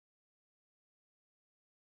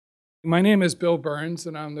My name is Bill Burns,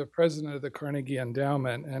 and I'm the president of the Carnegie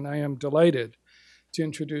Endowment, and I am delighted to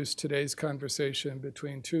introduce today's conversation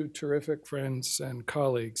between two terrific friends and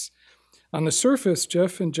colleagues. On the surface,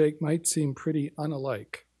 Jeff and Jake might seem pretty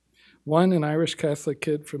unalike. One, an Irish Catholic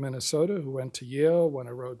kid from Minnesota who went to Yale, won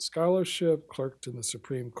a Rhodes Scholarship, clerked in the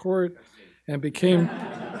Supreme Court, and became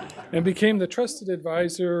the trusted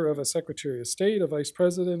advisor of a Secretary of State, a vice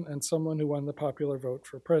president, and someone who won the popular vote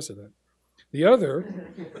for president. The other,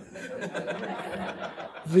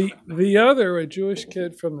 a Jewish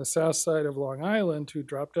kid from the south side of Long Island who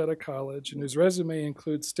dropped out of college and whose resume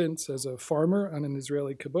includes stints as a farmer on an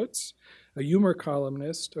Israeli kibbutz, a humor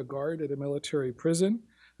columnist, a guard at a military prison,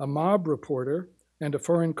 a mob reporter, and a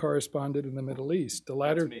foreign correspondent in the Middle East. The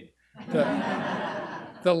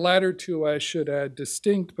latter two, I should add,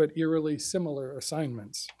 distinct but eerily similar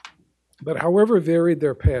assignments. But however varied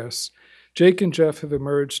their paths, Jake and Jeff have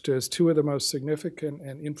emerged as two of the most significant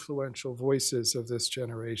and influential voices of this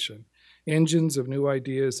generation, engines of new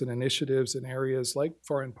ideas and initiatives in areas like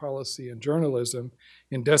foreign policy and journalism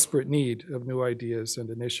in desperate need of new ideas and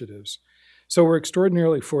initiatives. So we're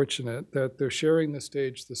extraordinarily fortunate that they're sharing the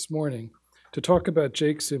stage this morning to talk about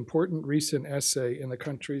Jake's important recent essay in the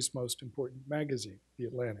country's most important magazine, The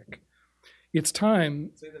Atlantic. It's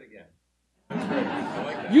time. Say that again. That's great. I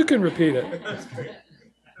like that. You can repeat it. That's great.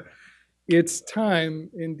 It's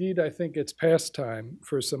time, indeed, I think it's past time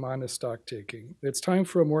for some honest stock taking. It's time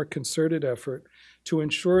for a more concerted effort to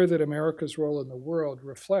ensure that America's role in the world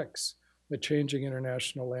reflects the changing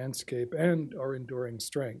international landscape and our enduring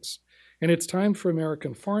strengths. And it's time for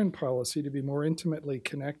American foreign policy to be more intimately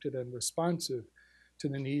connected and responsive to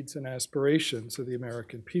the needs and aspirations of the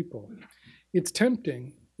American people. It's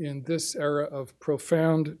tempting in this era of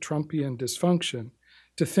profound Trumpian dysfunction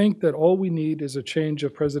to think that all we need is a change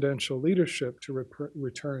of presidential leadership to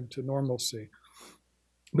return to normalcy.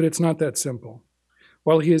 But it's not that simple.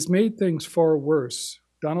 While he has made things far worse,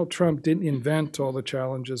 Donald Trump didn't invent all the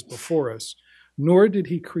challenges before us, nor did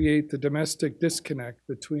he create the domestic disconnect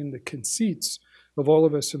between the conceits of all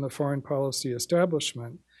of us in the foreign policy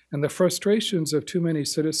establishment and the frustrations of too many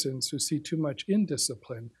citizens who see too much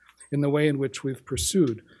indiscipline in the way in which we've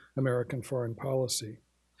pursued American foreign policy.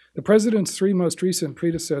 The president's three most recent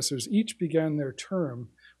predecessors each began their term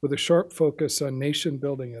with a sharp focus on nation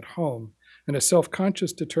building at home and a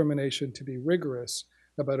self-conscious determination to be rigorous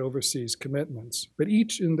about overseas commitments. But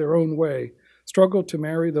each in their own way struggled to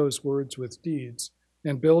marry those words with deeds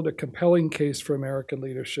and build a compelling case for American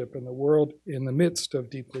leadership in the world in the midst of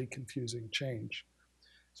deeply confusing change.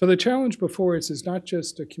 So the challenge before us is not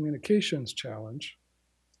just a communications challenge,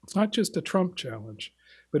 it's not just a Trump challenge,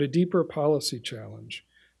 but a deeper policy challenge.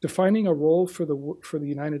 Defining a role for the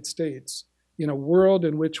United States in a world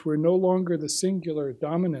in which we're no longer the singular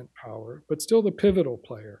dominant power, but still the pivotal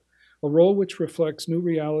player, a role which reflects new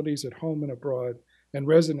realities at home and abroad and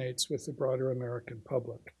resonates with the broader American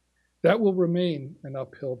public. That will remain an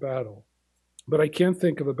uphill battle. But I can't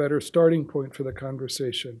think of a better starting point for the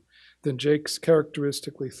conversation than Jake's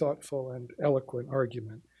characteristically thoughtful and eloquent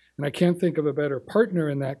argument. And I can't think of a better partner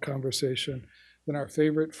in that conversation than our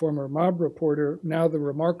favorite former mob reporter, now the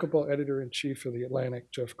remarkable editor-in-chief of The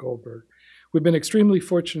Atlantic, Jeff Goldberg. We've been extremely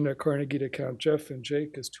fortunate at Carnegie to count Jeff and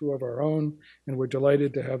Jake as two of our own, and we're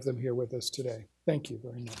delighted to have them here with us today. Thank you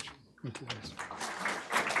very much. Thank you, guys.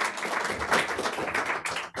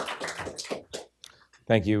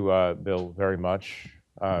 Thank you, Bill, very much,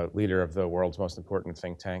 leader of the world's most important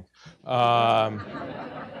think tank.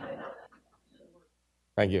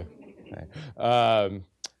 Thank you.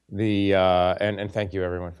 And thank you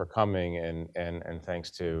everyone for coming, and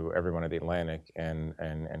thanks to everyone at the Atlantic and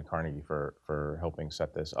Carnegie for helping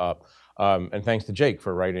set this up, and thanks to Jake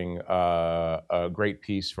for writing a great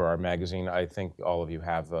piece for our magazine. I think all of you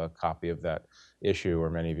have a copy of that issue, or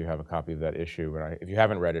many of you have a copy of that issue. And if you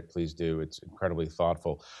haven't read it, please do. It's incredibly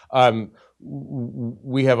thoughtful.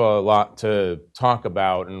 We have a lot to talk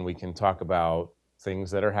about, and we can talk about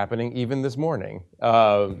things that are happening even this morning,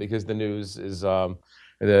 because the news is.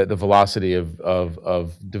 The velocity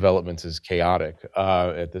of developments is chaotic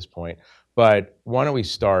at this point. But why don't we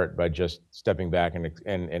start by just stepping back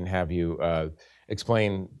and have you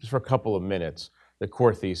explain, just for a couple of minutes, the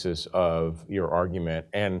core thesis of your argument,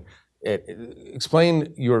 and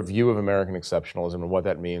explain your view of American exceptionalism and what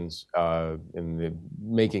that means in the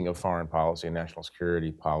making of foreign policy and national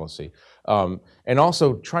security policy. And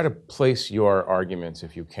also try to place your arguments,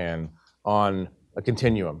 if you can, on a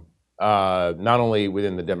continuum. Not only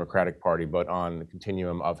within the Democratic Party, but on the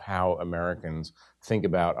continuum of how Americans think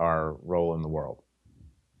about our role in the world.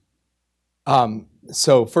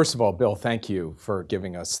 So first of all, Bill, thank you for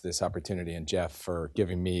giving us this opportunity, and Jeff for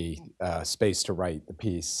giving me space to write the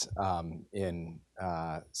piece in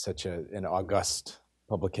such an august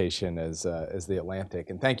publication as the Atlantic.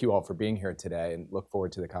 And thank you all for being here today, and look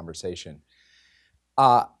forward to the conversation.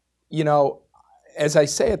 You know, as I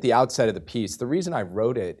say at the outset of the piece, the reason I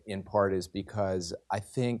wrote it in part is because I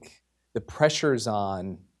think the pressures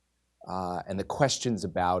on and the questions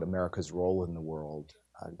about America's role in the world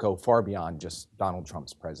go far beyond just Donald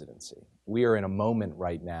Trump's presidency. We are in a moment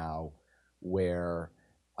right now where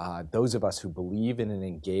those of us who believe in an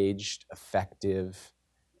engaged, effective,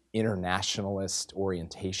 internationalist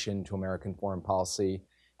orientation to American foreign policy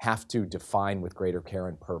have to define with greater care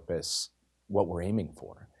and purpose what we're aiming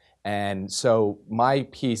for. And so my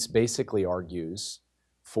piece basically argues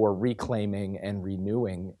for reclaiming and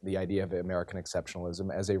renewing the idea of American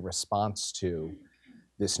exceptionalism as a response to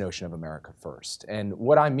this notion of America first. And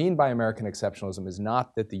what I mean by American exceptionalism is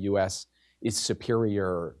not that the US is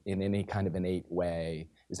superior in any kind of innate way,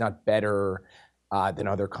 is not better than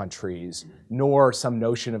other countries, nor some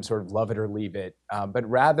notion of sort of love it or leave it, but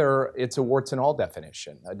rather it's a warts and all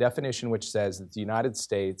definition, a definition which says that the United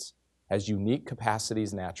States has unique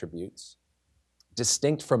capacities and attributes,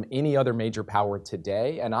 distinct from any other major power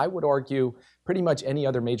today, and I would argue pretty much any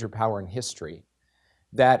other major power in history,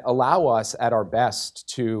 that allow us at our best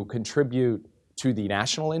to contribute to the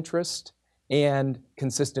national interest and,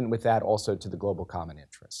 consistent with that, also to the global common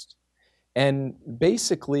interest. And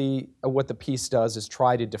basically what the piece does is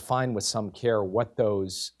try to define with some care what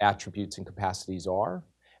those attributes and capacities are,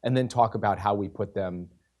 and then talk about how we put them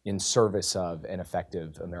in service of an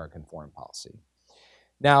effective American foreign policy.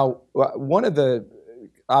 Now, one of the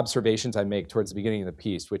observations I make towards the beginning of the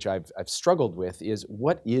piece, which I've struggled with, is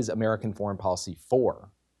what is American foreign policy for?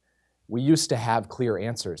 We used to have clear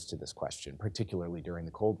answers to this question, particularly during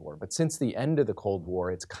the Cold War. But since the end of the Cold War,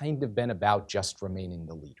 it's kind of been about just remaining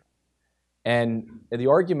the leader. And the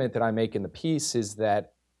argument that I make in the piece is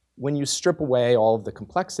that when you strip away all of the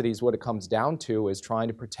complexities, what it comes down to is trying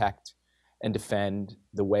to protect and defend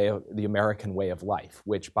the American way of life,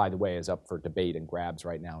 which, by the way, is up for debate and grabs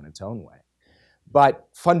right now in its own way. But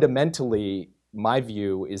fundamentally, my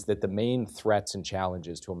view is that the main threats and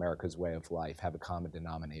challenges to America's way of life have a common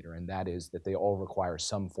denominator, and that is that they all require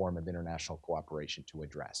some form of international cooperation to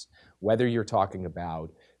address. Whether you're talking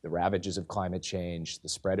about the ravages of climate change, the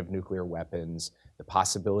spread of nuclear weapons, the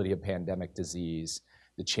possibility of pandemic disease,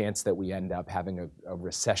 the chance that we end up having a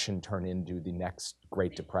recession turn into the next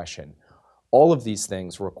Great Depression, all of these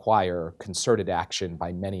things require concerted action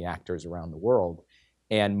by many actors around the world.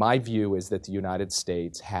 And my view is that the United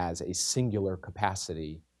States has a singular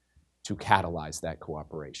capacity to catalyze that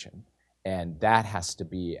cooperation. And that has to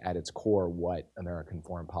be at its core what American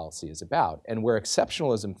foreign policy is about. And where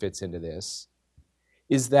exceptionalism fits into this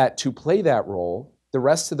is that to play that role, the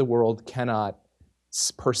rest of the world cannot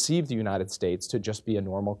perceive the United States to just be a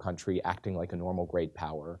normal country acting like a normal great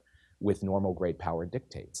power with normal great power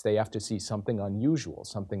dictates. They have to see something unusual,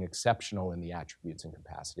 something exceptional in the attributes and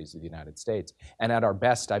capacities of the United States. And at our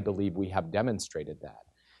best, I believe we have demonstrated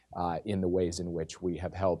that in the ways in which we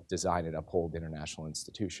have helped design and uphold international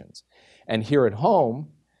institutions. And here at home,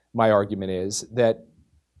 my argument is that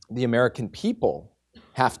the American people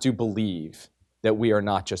have to believe that we are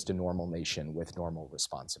not just a normal nation with normal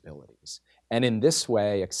responsibilities. And in this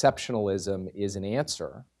way, exceptionalism is an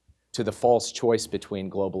answer to the false choice between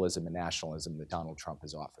globalism and nationalism that Donald Trump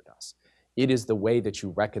has offered us. It is the way that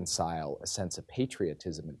you reconcile a sense of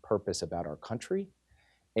patriotism and purpose about our country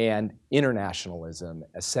and internationalism,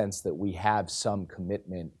 a sense that we have some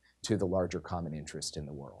commitment to the larger common interest in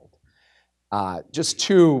the world. Just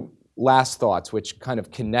two last thoughts, which kind of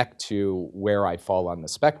connect to where I fall on the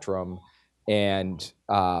spectrum and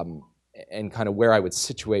kind of where I would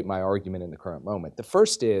situate my argument in the current moment. The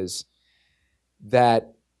first is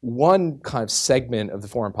that one kind of segment of the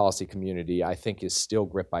foreign policy community, I think, is still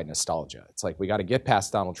gripped by nostalgia. It's like, we got to get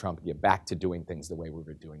past Donald Trump and get back to doing things the way we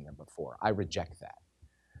were doing them before. I reject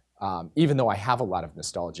that. Even though I have a lot of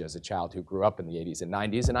nostalgia as a child who grew up in the 80s and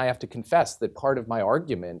 90s, and I have to confess that part of my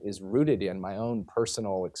argument is rooted in my own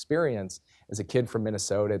personal experience as a kid from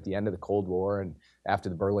Minnesota at the end of the Cold War and after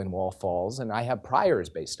the Berlin Wall falls, and I have priors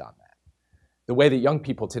based on that. The way that young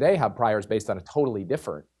people today have priors based on a totally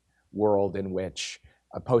different world in which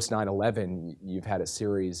post 9/11, you've had a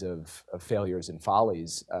series of failures and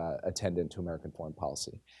follies attendant to American foreign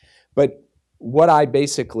policy. But what I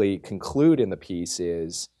basically conclude in the piece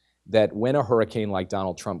is that when a hurricane like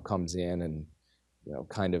Donald Trump comes in and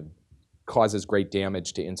kind of causes great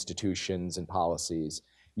damage to institutions and policies,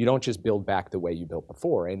 you don't just build back the way you built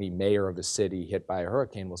before. Any mayor of a city hit by a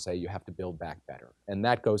hurricane will say you have to build back better. And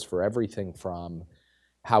that goes for everything from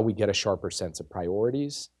how we get a sharper sense of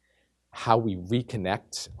priorities, how we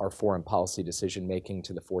reconnect our foreign policy decision-making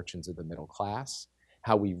to the fortunes of the middle class,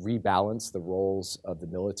 how we rebalance the roles of the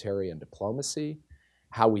military and diplomacy,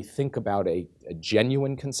 how we think about a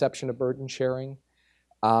genuine conception of burden sharing,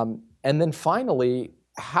 and then finally,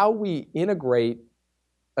 how we integrate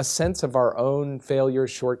a sense of our own failures,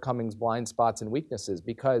 shortcomings, blind spots, and weaknesses.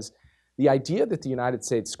 Because the idea that the United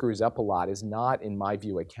States screws up a lot is not, in my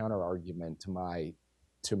view, a counter-argument to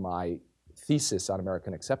my thesis on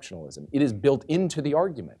American exceptionalism. It is built into the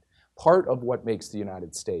argument. Part of what makes the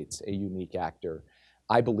United States a unique actor,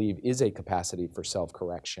 I believe, is a capacity for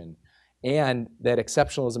self-correction, and that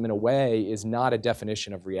exceptionalism, in a way, is not a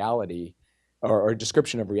definition of reality or a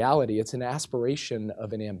description of reality. It's an aspiration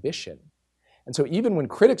of an ambition. And so even when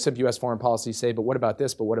critics of US foreign policy say, but what about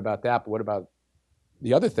this, but what about that, but what about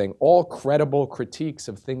the other thing, all credible critiques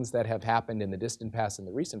of things that have happened in the distant past and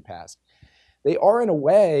the recent past, they are, in a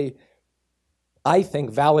way, I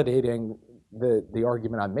think, validating the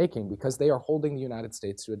argument I'm making, because they are holding the United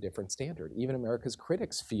States to a different standard. Even America's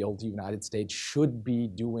critics feel the United States should be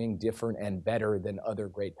doing different and better than other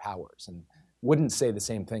great powers, and wouldn't say the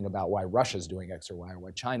same thing about why Russia's doing X or Y or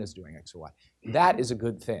why China's doing X or Y. That is a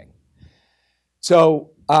good thing.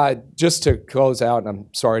 So just to close out, and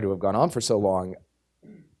I'm sorry to have gone on for so long,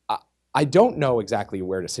 I don't know exactly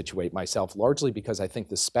where to situate myself, largely because I think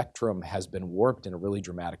the spectrum has been warped in a really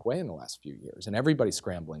dramatic way in the last few years. And everybody's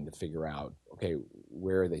scrambling to figure out, okay,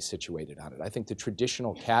 where are they situated on it? I think the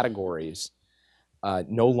traditional categories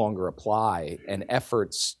no longer apply, and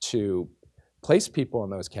efforts to place people in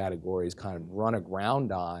those categories kind of run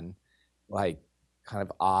aground on like kind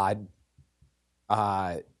of odd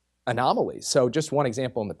anomalies. So just one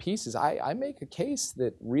example in the piece is I make a case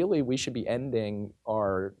that really we should be ending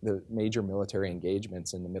the major military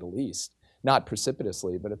engagements in the Middle East, not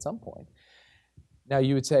precipitously, but at some point. Now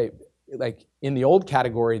you would say, like in the old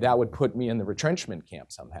category, that would put me in the retrenchment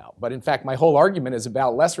camp somehow. But in fact, my whole argument is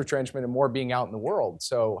about less retrenchment and more being out in the world.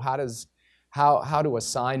 So how to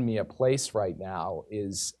assign me a place right now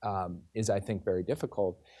is I think very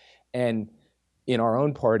difficult. And in our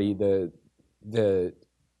own party,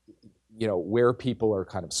 where people are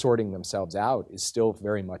kind of sorting themselves out is still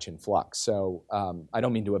very much in flux. So I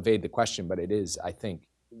don't mean to evade the question, but it is, I think,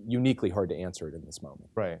 uniquely hard to answer it in this moment.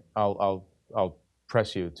 Right. I'll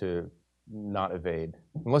press you to not evade,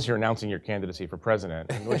 unless you're announcing your candidacy for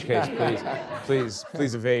president, in which case,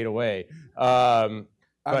 please evade away. I'm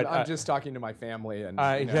just talking to my family, and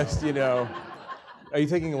are you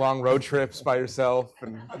taking long road trips by yourself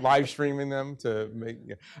and live streaming them to make?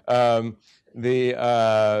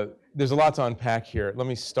 There's a lot to unpack here. Let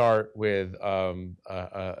me start with an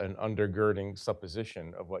undergirding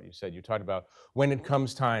supposition of what you said. You talked about when it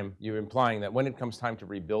comes time, you're implying that when it comes time to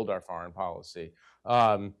rebuild our foreign policy,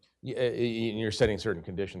 you're setting certain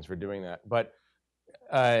conditions for doing that. But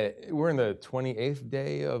we're in the 28th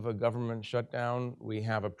day of a government shutdown. We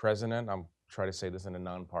have a president, I'll try to say this in a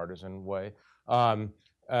nonpartisan way,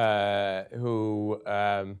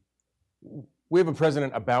 we have a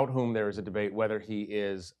president about whom there is a debate whether he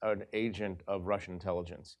is an agent of Russian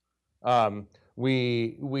intelligence.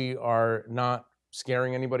 We are not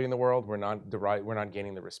scaring anybody in the world. We're not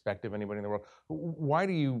gaining the respect of anybody in the world. Why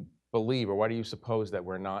do you believe, or why do you suppose that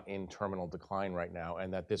we're not in terminal decline right now,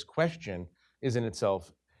 and that this question is in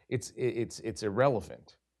itself, it's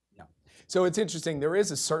irrelevant? Yeah. So it's interesting. There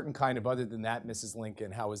is a certain kind of, other than that, Mrs.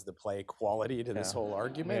 Lincoln, how is the play quality to this whole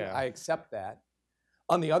argument? Yeah. I accept that.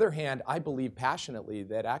 On the other hand, I believe passionately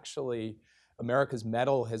that actually America's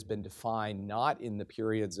mettle has been defined not in the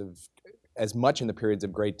periods of, as much in the periods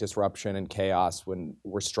of great disruption and chaos when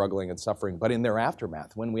we're struggling and suffering, but in their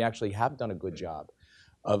aftermath, when we actually have done a good job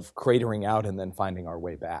of cratering out and then finding our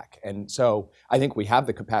way back. And so I think we have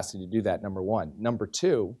the capacity to do that, number one. Number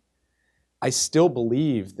two, I still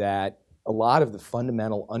believe that a lot of the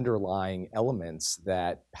fundamental underlying elements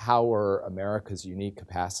that power America's unique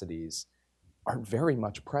capacities are very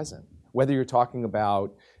much present. Whether you're talking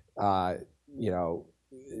about our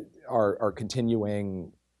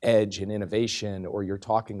continuing edge in innovation, or you're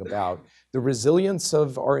talking about the resilience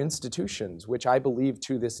of our institutions, which I believe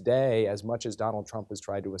to this day, as much as Donald Trump has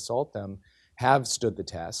tried to assault them, have stood the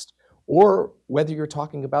test, or whether you're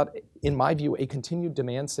talking about, in my view, a continued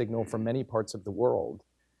demand signal from many parts of the world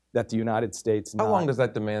that the United States— How long does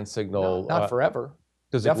that demand signal— Not forever.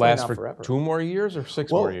 Does it last for 2 more years or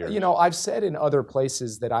 6 more years? You know, I've said in other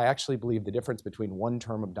places that I actually believe the difference between 1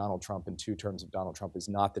 term of Donald Trump and 2 terms of Donald Trump is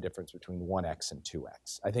not the difference between 1x and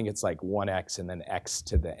 2x. I think it's like 1x and then x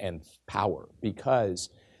to the nth power, because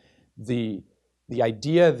the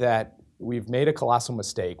idea that we've made a colossal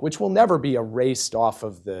mistake, which will never be erased off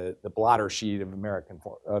of the blotter sheet of American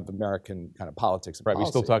kind of politics and right, policy.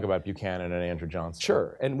 we still talk about Buchanan and Andrew Johnson.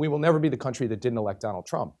 Sure, and we will never be the country that didn't elect Donald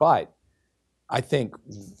Trump. But I think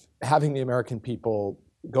having the American people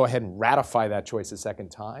go ahead and ratify that choice a second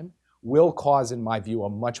time will cause, in my view, a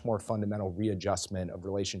much more fundamental readjustment of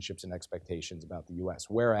relationships and expectations about the US.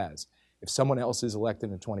 Whereas if someone else is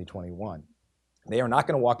elected in 2021, they are not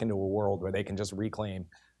going to walk into a world where they can just reclaim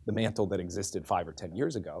the mantle that existed 5 or 10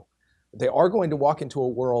 years ago. They are going to walk into a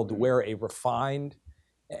world where a refined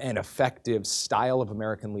and effective style of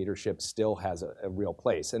American leadership still has a real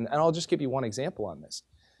place. And I'll just give you one example on this.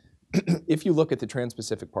 If you look at the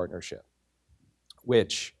Trans-Pacific Partnership,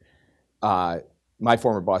 which my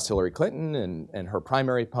former boss Hillary Clinton and her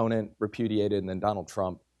primary opponent repudiated and then Donald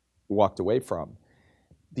Trump walked away from,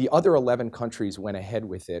 the other 11 countries went ahead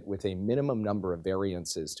with it with a minimum number of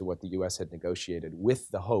variances to what the US had negotiated, with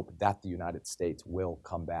the hope that the United States will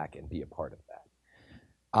come back and be a part of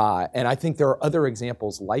that. And I think there are other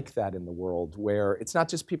examples like that in the world where it's not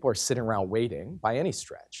just people are sitting around waiting by any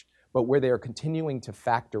stretch, but where they are continuing to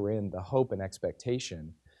factor in the hope and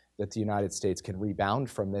expectation that the United States can rebound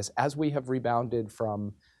from this, as we have rebounded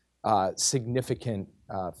from significant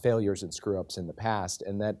failures and screw-ups in the past,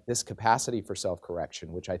 and that this capacity for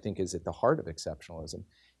self-correction, which I think is at the heart of exceptionalism,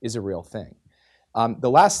 is a real thing. The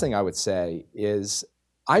last thing I would say is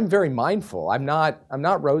I'm very mindful. I'm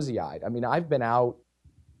not rosy-eyed. I mean, I've been out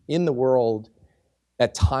in the world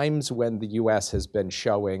at times when the US has been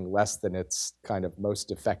showing less than its kind of most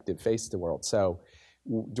effective face to the world. So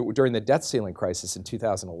during the debt ceiling crisis in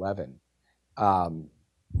 2011,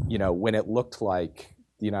 you know, when it looked like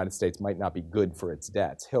the United States might not be good for its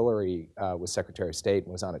debts, Hillary was Secretary of State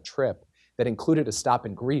and was on a trip that included a stop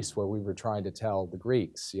in Greece where we were trying to tell the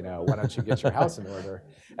Greeks, you know, why don't you get your house in order?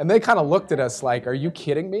 And they kind of looked at us like, are you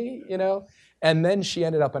kidding me? You know? And then she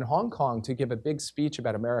ended up in Hong Kong to give a big speech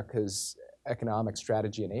about America's economic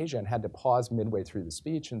strategy in Asia, and had to pause midway through the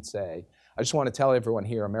speech and say, I just want to tell everyone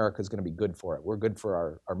here, America's going to be good for it. We're good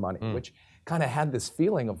for our money, which kind of had this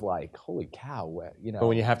feeling of like, holy cow, you know. But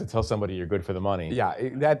when you have to tell somebody you're good for the money. Yeah,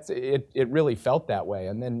 it really felt that way.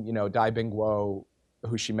 And then, you know, Dai Bingguo,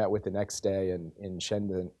 who she met with the next day in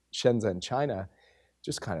Shenzhen, China,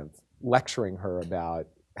 just kind of lecturing her about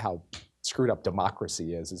how screwed up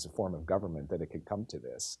democracy is as a form of government, that it could come to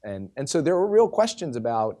this. And so there were real questions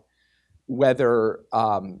about whether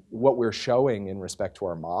what we're showing in respect to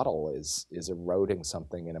our model is eroding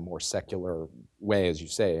something in a more secular way, as you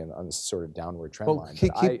say, and on this sort of downward trend line.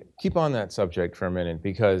 Keep on that subject for a minute,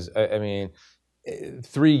 because I mean,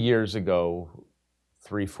 3 years ago,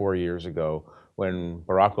 4 years ago, when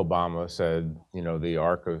Barack Obama said, you know, the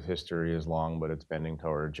arc of history is long, but it's bending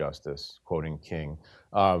toward justice, quoting King,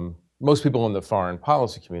 most people in the foreign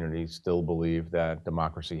policy community still believe that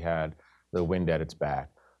democracy had the wind at its back.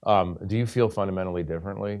 Do you feel fundamentally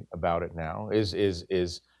differently about it now? Is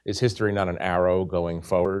history not an arrow going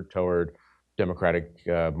forward toward democratic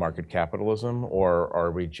market capitalism, or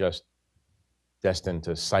are we just destined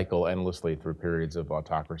to cycle endlessly through periods of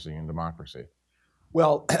autocracy and democracy?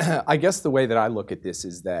 Well, I guess the way that I look at this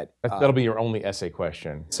is that that'll be your only essay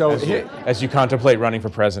question. So as you contemplate running for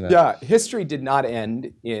president. Yeah, history did not end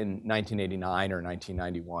in 1989 or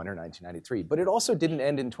 1991 or 1993, but it also didn't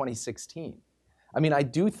end in 2016. I mean, I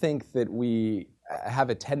do think that we have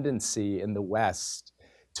a tendency in the West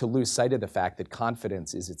to lose sight of the fact that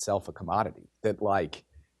confidence is itself a commodity, that like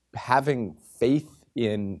having faith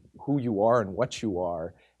in who you are and what you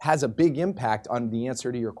are has a big impact on the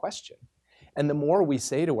answer to your question. And the more we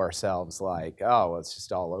say to ourselves like, oh, well, it's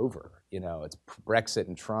just all over, you know, it's Brexit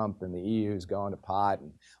and Trump and the EU's going to pot,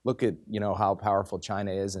 and look at, you know, how powerful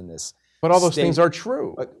China is in this. But all those things are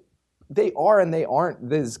true. They are and they aren't.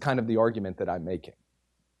 This is kind of the argument that I'm making.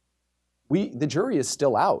 The jury is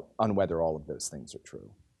still out on whether all of those things are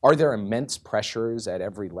true. Are there immense pressures at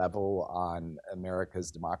every level on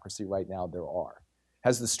America's democracy right now? There are.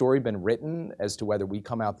 Has the story been written as to whether we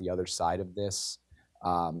come out the other side of this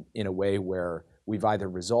in a way where we've either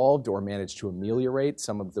resolved or managed to ameliorate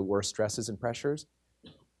some of the worst stresses and pressures?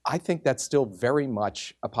 I think that's still very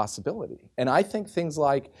much a possibility. And I think things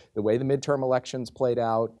like the way the midterm elections played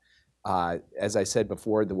out, as I said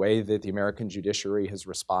before, the way that the American judiciary has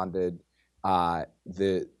responded,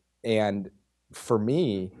 and for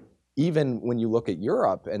me, even when you look at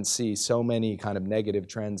Europe and see so many kind of negative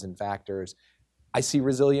trends and factors, I see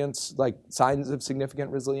resilience, like signs of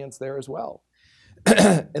significant resilience there as well.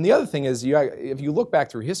 And the other thing is, if you look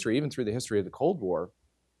back through history, even through the history of the Cold War,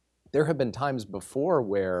 there have been times before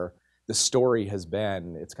where the story has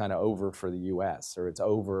been, it's kind of over for the US, or it's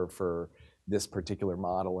over for this particular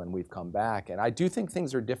model, and we've come back. And I do think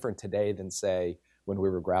things are different today than, say, when we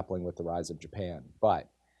were grappling with the rise of Japan. But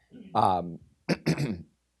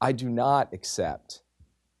I do not accept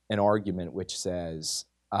an argument which says,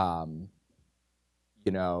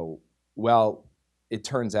 you know, well, it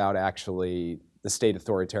turns out actually the state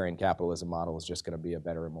authoritarian capitalism model is just going to be a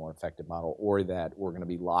better and more effective model, or that we're going to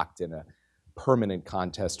be locked in a permanent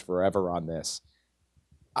contest forever on this.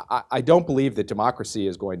 I don't believe that democracy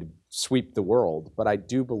is going to sweep the world, but I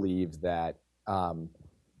do believe that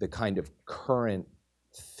the kind of current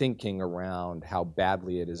thinking around how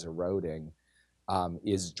badly it is eroding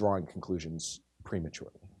is drawing conclusions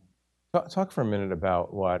prematurely. Talk for a minute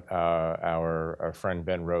about what our friend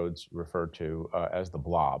Ben Rhodes referred to as the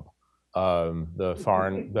blob. The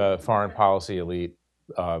foreign policy elite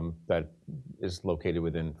that is located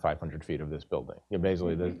within 500 feet of this building. You know,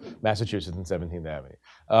 basically, the Massachusetts and 17th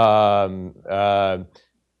Avenue.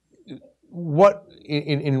 What,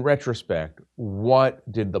 in retrospect,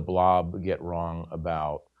 what did the blob get wrong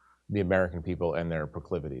about the American people and their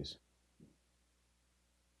proclivities?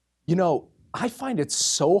 You know, I find it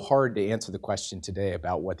so hard to answer the question today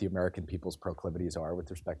about what the American people's proclivities are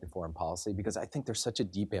with respect to foreign policy, because I think there's such a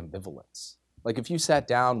deep ambivalence. Like if you sat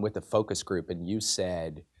down with a focus group and you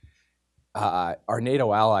said, our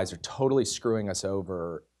NATO allies are totally screwing us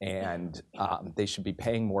over and they should be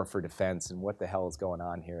paying more for defense, and what the hell is going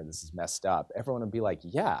on here? This is messed up. Everyone would be like,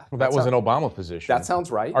 yeah. Well, that was an Obama position. That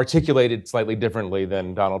sounds right. Articulated slightly differently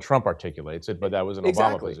than Donald Trump articulates it, but that was an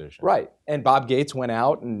Obama position. Right. And Bob Gates went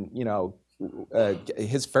out and, you know,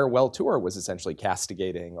 his farewell tour was essentially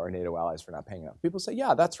castigating our NATO allies for not paying up. People say,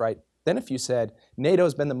 yeah, that's right. Then if you said,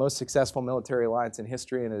 NATO's been the most successful military alliance in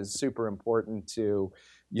history and is super important to,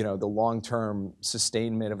 you know, the long-term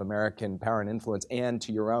sustainment of American power and influence and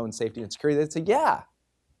to your own safety and security, they'd say, yeah,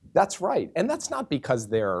 that's right. And that's not because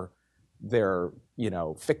they're you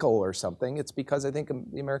know, fickle or something. It's because I think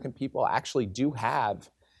the American people actually do have,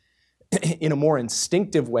 in a more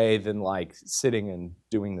instinctive way than like sitting and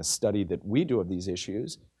doing the study that we do of these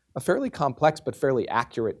issues, a fairly complex but fairly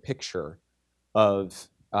accurate picture of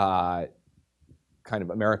kind of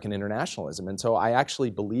American internationalism. And so I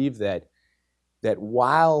actually believe that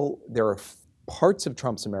while there are parts of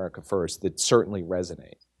Trump's America First that certainly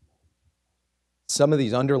resonate, some of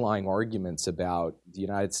these underlying arguments about the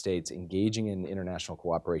United States engaging in international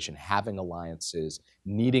cooperation, having alliances,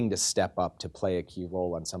 needing to step up to play a key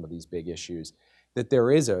role on some of these big issues, that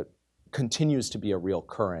there is continues to be a real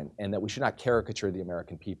current, and that we should not caricature the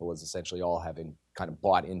American people as essentially all having kind of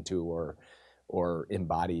bought into or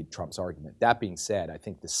embodied Trump's argument. That being said, I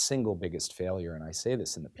think the single biggest failure, and I say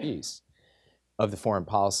this in the piece, of the foreign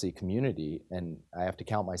policy community, and I have to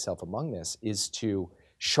count myself among this, is to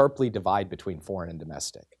sharply divide between foreign and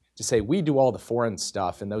domestic. To say, we do all the foreign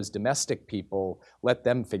stuff, and those domestic people, let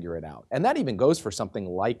them figure it out. And that even goes for something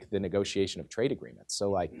like the negotiation of trade agreements.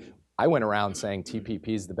 So like, I went around saying TPP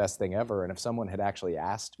is the best thing ever, and if someone had actually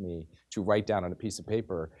asked me to write down on a piece of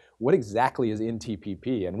paper, what exactly is in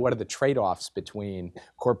TPP, and what are the trade-offs between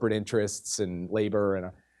corporate interests and labor,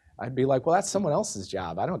 and I'd be like, well, that's someone else's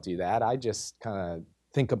job. I don't do that. I just kind of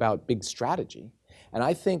think about big strategy. And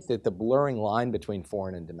I think that the blurring line between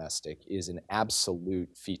foreign and domestic is an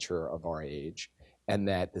absolute feature of our age, and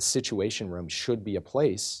that the Situation Room should be a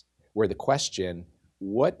place where the question,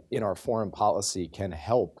 what in our foreign policy can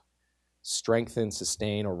help strengthen,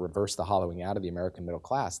 sustain, or reverse the hollowing out of the American middle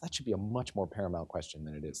class, that should be a much more paramount question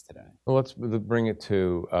than it is today. Well, let's bring it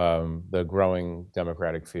to the growing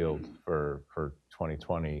Democratic field for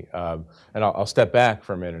 2020. And I'll step back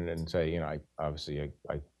for a minute and say, you know,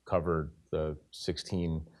 I covered the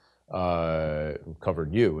 16,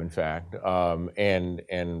 covered you, in fact,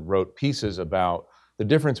 and wrote pieces about the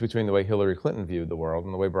difference between the way Hillary Clinton viewed the world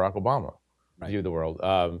and the way Barack Obama viewed the world.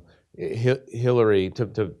 Hillary,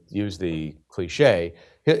 to use the cliche,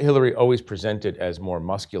 Hillary always presented as more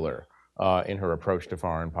muscular in her approach to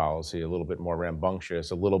foreign policy, a little bit more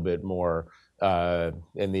rambunctious, a little bit more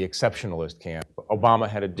in the exceptionalist camp. Obama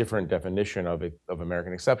had a different definition of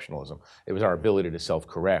American exceptionalism. It was our ability to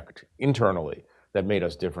self-correct internally that made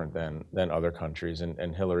us different than other countries.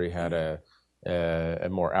 And Hillary had a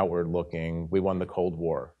more outward-looking. We won the Cold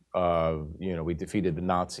War. You know, we defeated the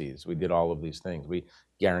Nazis. We did all of these things. We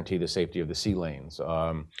guaranteed the safety of the sea lanes.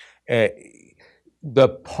 The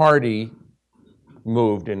party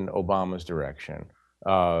moved in Obama's direction.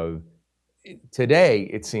 today,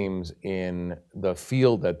 it seems in the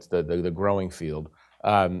field, that's the growing field,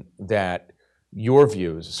 that your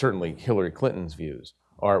views, certainly Hillary Clinton's views,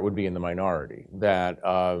 would be in the minority. That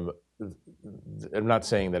I'm not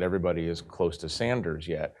saying that everybody is close to Sanders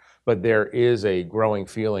yet, but there is a growing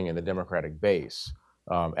feeling in the Democratic base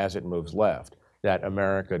as it moves left that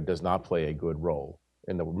America does not play a good role.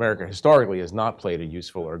 America historically has not played a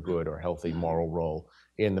useful or good or healthy moral role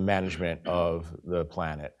in the management of the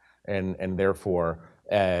planet, and therefore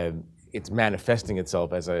it's manifesting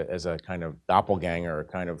itself as a kind of doppelganger, a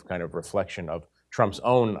kind of reflection of Trump's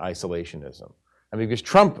own isolationism. I mean, because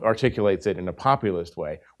Trump articulates it in a populist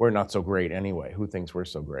way. We're not so great anyway. Who thinks we're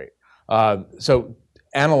so great? So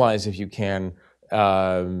analyze, if you can,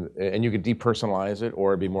 and you could depersonalize it,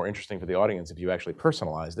 or it'd be more interesting for the audience if you actually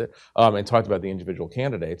personalized it and talked about the individual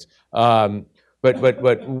candidates. But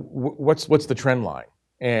what's the trend line,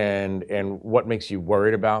 and what makes you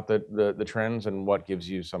worried about the trends, and what gives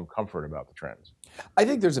you some comfort about the trends? I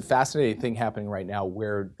think there's a fascinating thing happening right now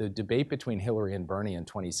where the debate between Hillary and Bernie in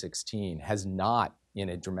 2016 has not, in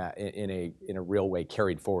a real way,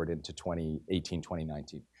 carried forward into 2018,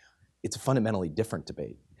 2019. It's a fundamentally different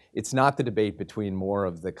debate. It's not the debate between more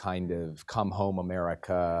of the kind of come home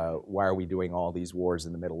America, why are we doing all these wars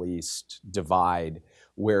in the Middle East divide,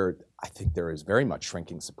 where I think there is very much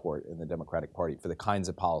shrinking support in the Democratic Party for the kinds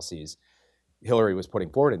of policies Hillary was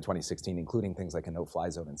putting forward in 2016, including things like a no-fly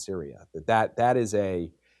zone in Syria.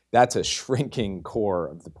 That's a shrinking core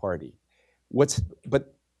of the party. But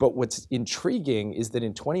what's intriguing is that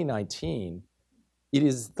in 2019, it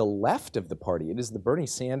is the left of the party, it is the Bernie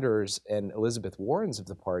Sanders and Elizabeth Warrens of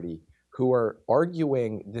the party who are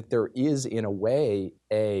arguing that there is, in a way,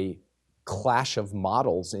 a clash of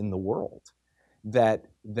models in the world. That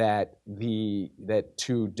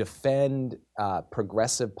to defend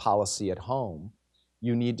progressive policy at home,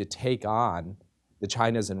 you need to take on the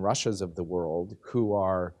Chinas and Russias of the world, who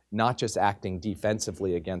are not just acting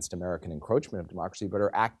defensively against American encroachment of democracy, but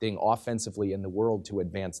are acting offensively in the world to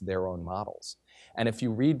advance their own models. And if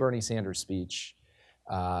you read Bernie Sanders' speech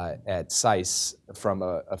at SICE from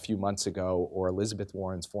a few months ago, or Elizabeth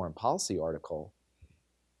Warren's foreign policy article,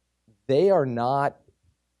 they are not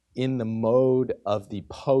in the mode of the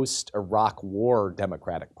post-Iraq War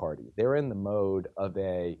Democratic Party. They're in the mode of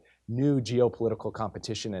a new geopolitical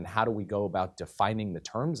competition, and how do we go about defining the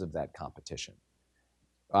terms of that competition,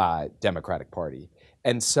 Democratic Party.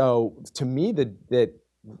 And so, to me, that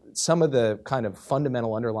some of the kind of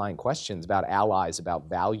fundamental underlying questions about allies, about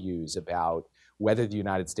values, about whether the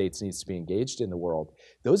United States needs to be engaged in the world,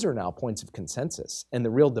 those are now points of consensus. And the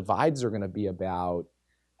real divides are going to be about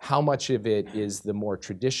how much of it is the more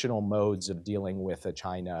traditional modes of dealing with a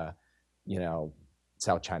China,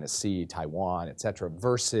 South China Sea, Taiwan, et cetera,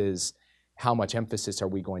 versus how much emphasis are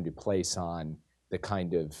we going to place on the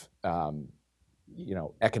kind of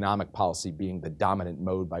economic policy being the dominant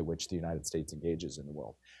mode by which the United States engages in the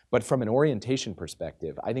world. But from an orientation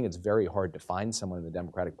perspective, I think it's very hard to find someone in the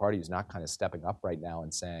Democratic Party who's not kind of stepping up right now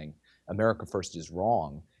and saying, America first is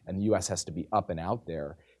wrong, and the US has to be up and out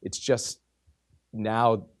there. It's just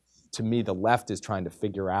now, to me, the left is trying to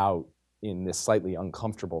figure out, in this slightly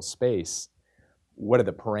uncomfortable space, what are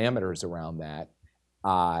the parameters around that?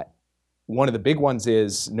 One of the big ones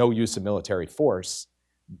is no use of military force,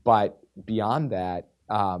 but beyond that,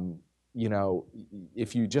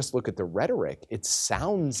 if you just look at the rhetoric, it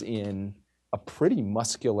sounds in a pretty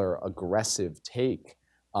muscular, aggressive take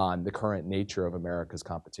on the current nature of America's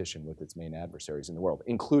competition with its main adversaries in the world,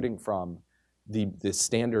 including from the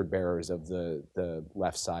standard bearers of the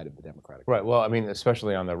left side of the Democratic Party. Right. Well, I mean,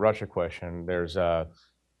 especially on the Russia question, there's a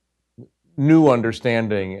new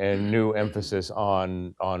understanding and new emphasis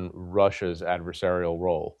on Russia's adversarial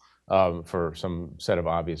role for some set of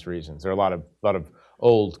obvious reasons. There are a lot of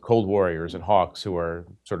old Cold Warriors and hawks who are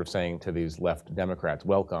sort of saying to these left Democrats,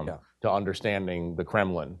 welcome to understanding the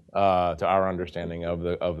Kremlin, to our understanding of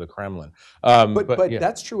the Kremlin. But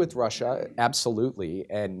that's true with Russia, absolutely.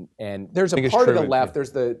 And there's a part of the left,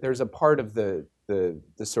 there's a part of the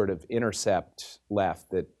sort of intercept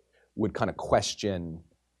left that would kind of question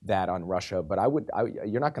that on Russia, but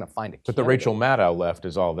you're not going to find a candidate. But the Rachel Maddow left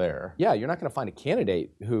is all there. Yeah, you're not going to find a candidate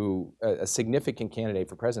a significant candidate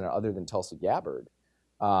for president other than Tulsi Gabbard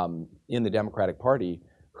in the Democratic Party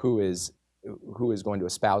who is going to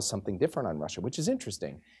espouse something different on Russia, which is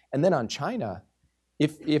interesting. And then on China,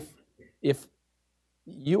 if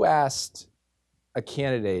you asked a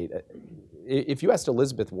candidate, if you asked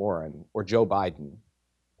Elizabeth Warren or Joe Biden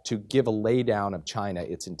to give a laydown of China,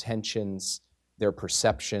 its intentions, their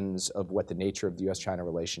perceptions of what the nature of the US-China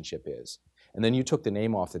relationship is, and then you took the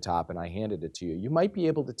name off the top and I handed it to you, you might be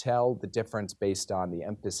able to tell the difference based on the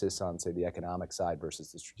emphasis on, say, the economic side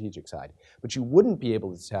versus the strategic side. But you wouldn't be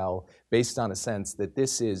able to tell based on a sense that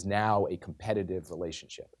this is now a competitive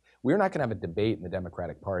relationship. We're not going to have a debate in the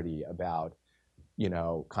Democratic Party about, you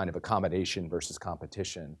know, kind of accommodation versus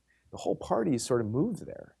competition. The whole party sort of moved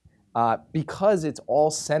there because it's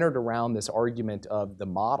all centered around this argument of the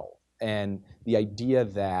model and the idea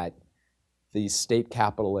that these state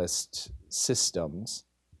capitalist systems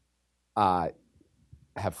have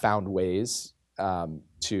found ways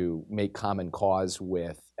to make common cause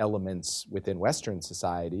with elements within Western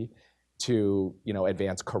society to, you know,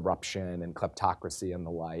 advance corruption and kleptocracy and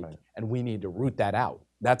the like, right. And we need to root that out.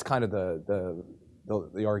 That's kind of the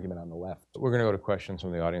argument on the left. We're going to go to questions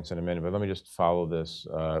from the audience in a minute, but let me just follow this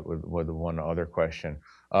with one other question.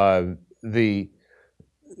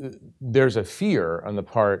 There's a fear on the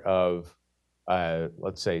part of,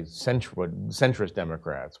 let's say, centrist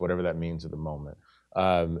Democrats, whatever that means at the moment,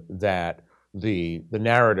 that the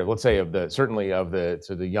narrative, let's say, certainly of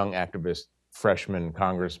the young activist freshman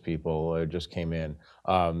Congress people just came in,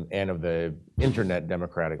 and of the internet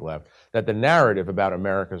Democratic left, that the narrative about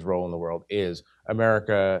America's role in the world is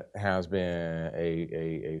America has been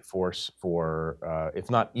a force for, if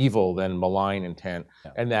not evil, then malign intent,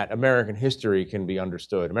 yeah. And that American history can be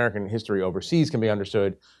understood. American history overseas can be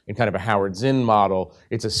understood in kind of a Howard Zinn model.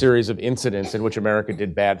 It's a series of incidents in which America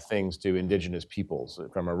did bad things to indigenous peoples,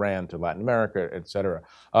 from Iran to Latin America, et cetera.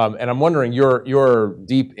 And I'm wondering, you're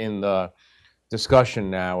deep in the discussion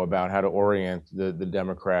now about how to orient the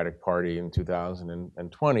Democratic Party in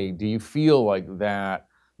 2020. Do you feel like that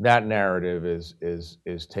narrative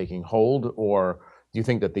is taking hold, or do you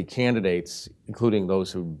think that the candidates, including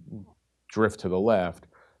those who drift to the left,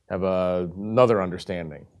 have another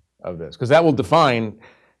understanding of this? Because that will define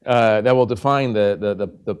the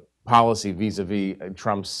policy vis-a-vis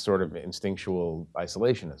Trump's sort of instinctual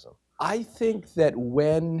isolationism. I think that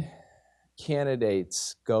when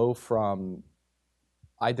candidates go from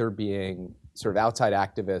either being sort of outside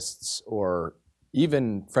activists or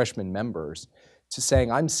even freshman members to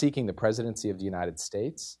saying, I'm seeking the presidency of the United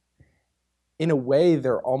States, in a way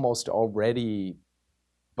they're almost already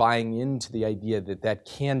buying into the idea that that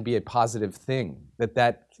can be a positive thing, that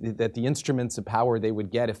the instruments of power they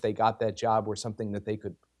would get if they got that job were something that they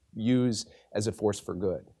could use as a force for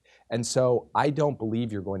good. And so I don't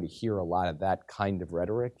believe you're going to hear a lot of that kind of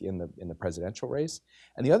rhetoric in the presidential race.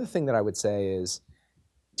 And the other thing that I would say is,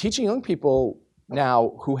 teaching young people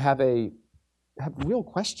now who have real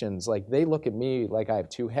questions, like they look at me like I have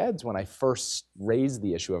two heads when I first raised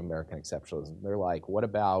the issue of American exceptionalism. They're like, what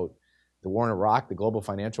about the war in Iraq, the global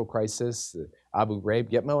financial crisis, the Abu Ghraib,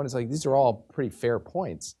 Gitmo? And it's like, these are all pretty fair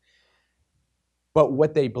points. But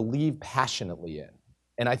what they believe passionately in,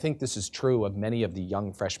 and I think this is true of many of the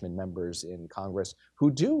young freshman members in Congress who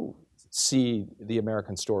do see the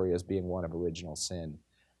American story as being one of original sin,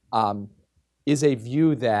 is a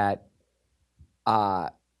view that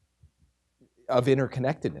of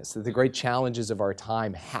interconnectedness, that the great challenges of our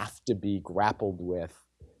time have to be grappled with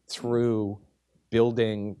through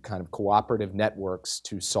building kind of cooperative networks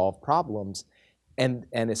to solve problems. And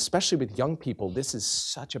especially with young people, this is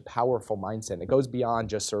such a powerful mindset. It goes beyond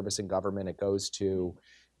just service in government. It goes to,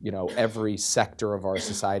 you know, every sector of our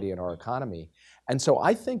society and our economy. And so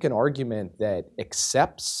I think an argument that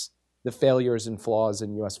accepts the failures and flaws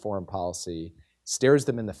in U.S. foreign policy, stares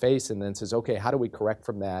them in the face, and then says, okay, how do we correct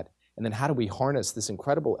from that? And then how do we harness this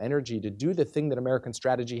incredible energy to do the thing that American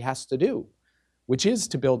strategy has to do, which is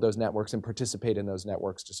to build those networks and participate in those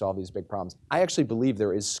networks to solve these big problems. I actually believe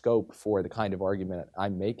there is scope for the kind of argument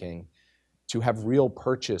I'm making to have real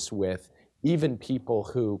purchase with even people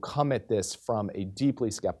who come at this from a deeply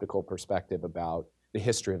skeptical perspective about the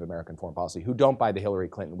history of American foreign policy, who don't buy the Hillary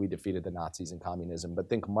Clinton, we defeated the Nazis and communism, but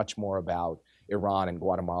think much more about Iran and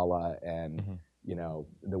Guatemala and you know,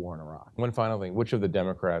 the war in Iraq. One final thing, which of the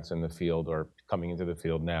Democrats in the field or coming into the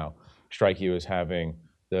field now strike you as having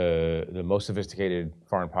the most sophisticated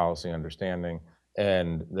foreign policy understanding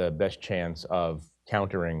and the best chance of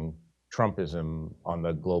countering Trumpism on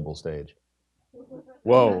the global stage?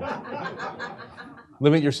 Whoa.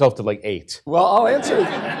 Limit yourself to like 8. Well, I'll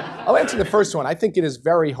answer the first one. I think it is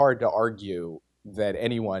very hard to argue that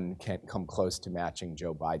anyone can come close to matching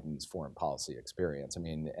Joe Biden's foreign policy experience. I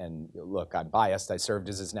mean, and look, I'm biased. I served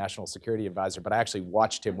as his national security advisor, but I actually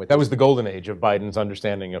watched him with— That was the golden age of Biden's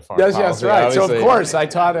understanding of foreign policy. Yes, right. Obviously. So of course I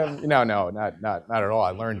taught him, no, not at all. I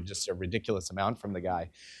learned just a ridiculous amount from the guy.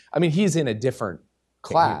 I mean, he's in a different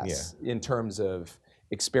class in terms of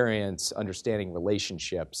experience, understanding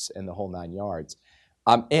relationships, and the whole 9 yards.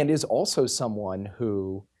 And is also someone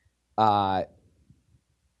who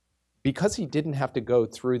because he didn't have to go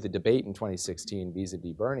through the debate in 2016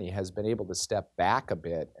 vis-a-vis Bernie, has been able to step back a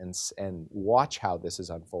bit and watch how this has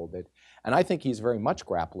unfolded. And I think he's very much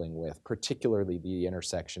grappling with particularly the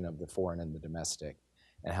intersection of the foreign and the domestic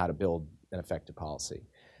and how to build an effective policy.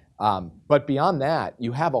 But beyond that,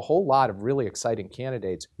 you have a whole lot of really exciting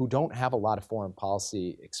candidates who don't have a lot of foreign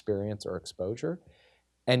policy experience or exposure,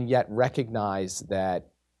 and yet recognize that,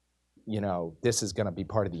 you know, this is going to be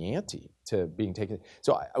part of the ante to being taken.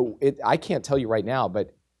 So I can't tell you right now,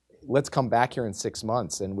 but let's come back here in 6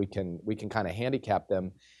 months and we can kind of handicap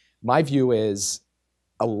them. My view is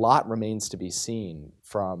a lot remains to be seen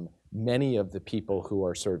from many of the people who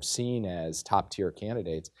are sort of seen as top-tier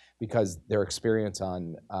candidates because their experience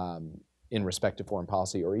in respect to foreign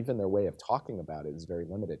policy or even their way of talking about it is very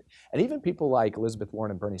limited. And even people like Elizabeth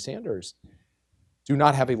Warren and Bernie Sanders do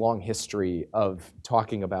not have a long history of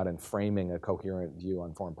talking about and framing a coherent view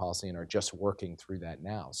on foreign policy and are just working through that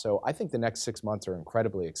now. So I think the next 6 months are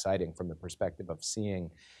incredibly exciting from the perspective of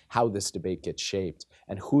seeing how this debate gets shaped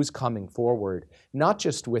and who's coming forward, not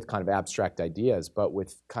just with kind of abstract ideas, but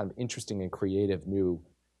with kind of interesting and creative new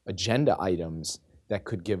agenda items that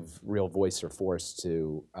could give real voice or force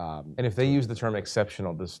to. And if they use the term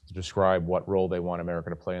exceptional to describe what role they want America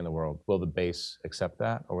to play in the world, will the base accept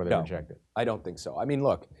that or will they reject it? I don't think so. I mean,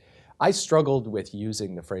 look, I struggled with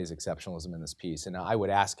using the phrase exceptionalism in this piece, and I would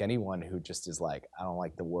ask anyone who just is like, I don't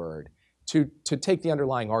like the word, to take the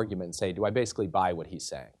underlying argument and say, do I basically buy what he's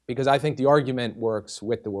saying? Because I think the argument works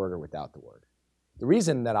with the word or without the word. The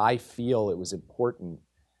reason that I feel it was important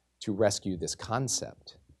to rescue this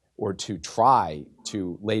concept or to try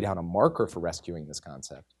to lay down a marker for rescuing this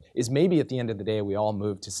concept is maybe at the end of the day we all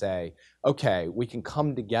move to say, okay, we can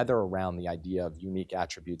come together around the idea of unique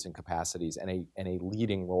attributes and capacities and a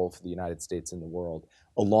leading role for the United States in the world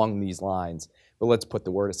along these lines, but let's put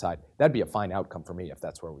the word aside. That'd be a fine outcome for me if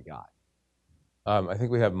that's where we got. I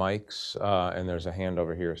think we have mics and there's a hand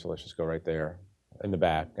over here, so let's just go right there in the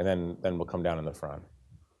back and then we'll come down in the front.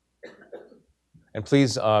 And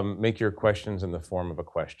please make your questions in the form of a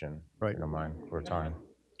question, right. If you don't mind, for time.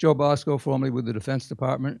 Joe Bosco, formerly with the Defense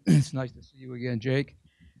Department. It's nice to see you again, Jake.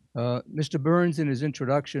 Mr. Burns, in his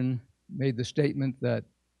introduction, made the statement that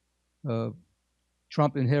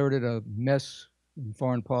Trump inherited a mess in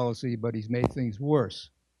foreign policy, but he's made things worse.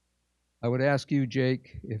 I would ask you,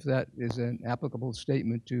 Jake, if that is an applicable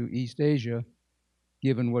statement to East Asia,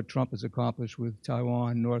 given what Trump has accomplished with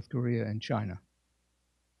Taiwan, North Korea, and China.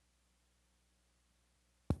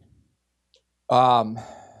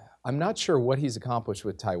 I'm not sure what he's accomplished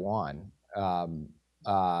with Taiwan. And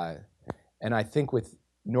I think with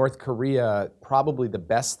North Korea, probably the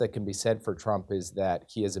best that can be said for Trump is that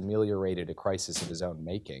he has ameliorated a crisis of his own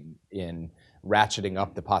making in ratcheting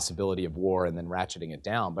up the possibility of war and then ratcheting it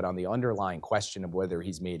down. But on the underlying question of whether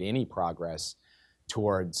he's made any progress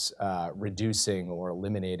towards reducing or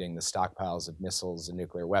eliminating the stockpiles of missiles and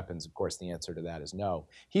nuclear weapons, of course, the answer to that is no.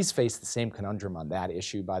 He's faced the same conundrum on that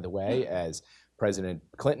issue, by the way, as President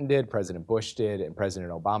Clinton did, President Bush did, and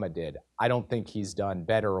President Obama did. I don't think he's done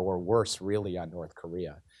better or worse, really, on North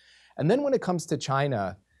Korea. And then when it comes to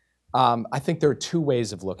China, I think there are two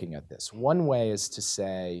ways of looking at this. One way is to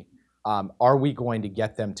say, are we going to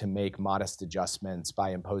get them to make modest adjustments by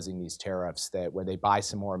imposing these tariffs where they buy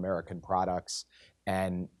some more American products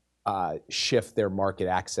and shift their market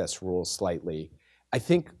access rules slightly? I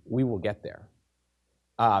think we will get there.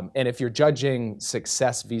 And if you're judging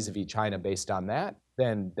success vis-a-vis China based on that,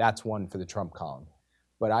 then that's one for the Trump column.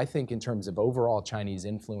 But I think in terms of overall Chinese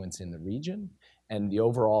influence in the region and the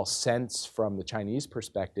overall sense from the Chinese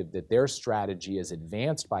perspective that their strategy is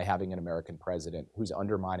advanced by having an American president who's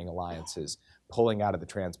undermining alliances, pulling out of the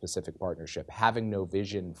Trans-Pacific Partnership, having no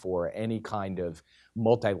vision for any kind of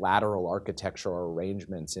multilateral architectural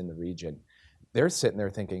arrangements in the region, they're sitting there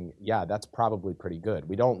thinking, yeah, that's probably pretty good.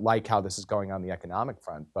 We don't like how this is going on the economic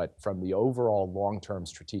front, but from the overall long-term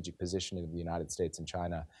strategic positioning of the United States and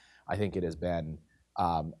China, I think it has been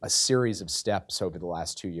a series of steps over the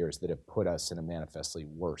last 2 years that have put us in a manifestly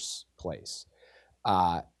worse place.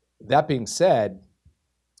 That being said,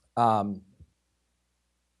 one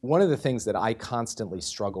of the things that I constantly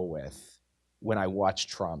struggle with when I watch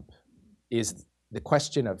Trump is the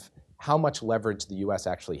question of how much leverage the US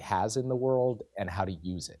actually has in the world and how to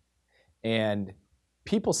use it. And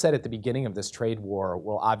people said at the beginning of this trade war,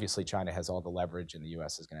 well, obviously China has all the leverage and the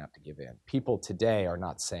US is gonna have to give in. People today are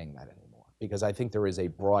not saying that anymore because I think there is a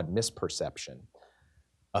broad misperception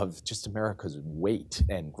of just America's weight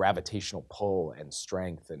and gravitational pull and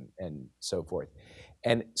strength and so forth.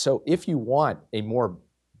 And so if you want a more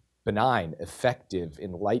benign, effective,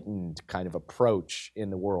 enlightened kind of approach in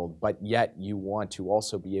the world, but yet you want to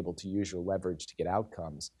also be able to use your leverage to get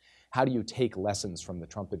outcomes. How do you take lessons from the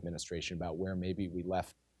Trump administration about where maybe we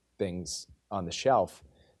left things on the shelf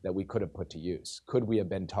that we could have put to use? Could we have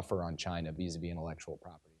been tougher on China vis-a-vis intellectual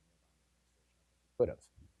property? Could have.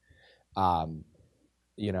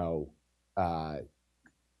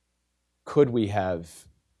 Could we have,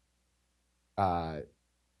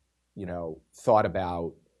 thought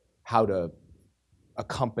about how to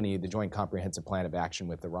accompany the Joint Comprehensive Plan of Action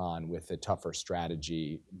with Iran with a tougher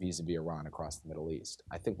strategy vis-a-vis Iran across the Middle East?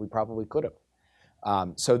 I think we probably could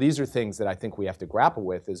have. So these are things that I think we have to grapple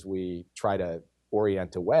with as we try to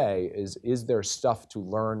orient away. Is there stuff to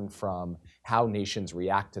learn from how nations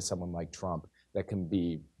react to someone like Trump that can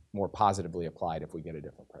be more positively applied if we get a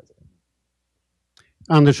different president?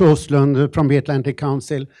 Anders Åslund from the Atlantic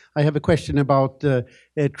Council. I have a question about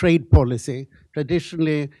trade policy.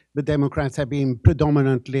 Traditionally, the Democrats have been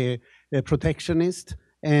predominantly protectionist,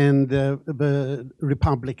 and the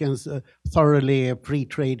Republicans thoroughly free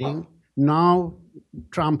trading. Now,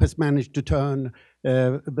 Trump has managed to turn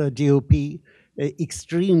the GOP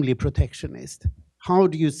extremely protectionist. How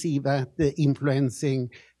do you see that influencing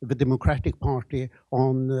the Democratic Party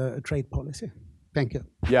on trade policy? Thank you.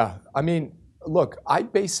 Yeah, I mean, look, I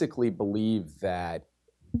basically believe that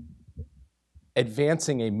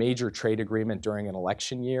advancing a major trade agreement during an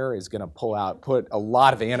election year is going to put a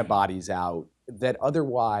lot of antibodies out that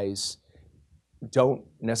otherwise don't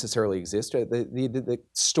necessarily exist. The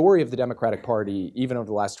story of the Democratic Party, even over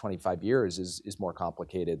the last 25 years, is more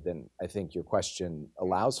complicated than I think your question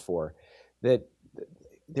allows for. That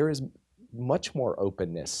there is much more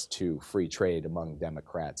openness to free trade among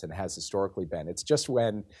Democrats and has historically been. It's just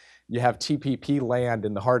when you have TPP land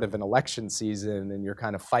in the heart of an election season and you're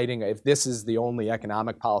kind of fighting, if this is the only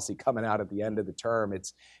economic policy coming out at the end of the term,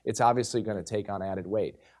 it's obviously going to take on added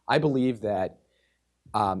weight. I believe that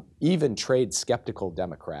even trade skeptical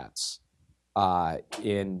Democrats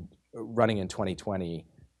in running in 2020,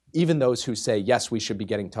 even those who say, yes, we should be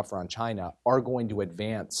getting tougher on China, are going to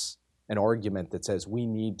advance an argument that says we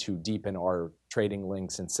need to deepen our trading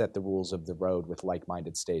links and set the rules of the road with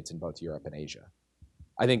like-minded states in both Europe and Asia.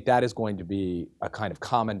 I think that is going to be a kind of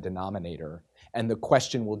common denominator. And the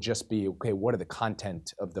question will just be, okay, what are the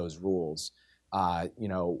content of those rules?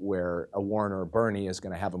 Where a Warren or a Bernie is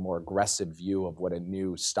going to have a more aggressive view of what a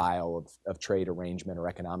new style of trade arrangement or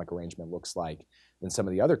economic arrangement looks like than some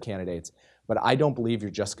of the other candidates. But I don't believe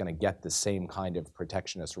you're just going to get the same kind of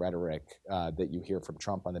protectionist rhetoric that you hear from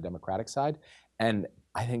Trump on the Democratic side. And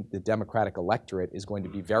I think the Democratic electorate is going to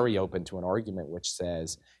be very open to an argument which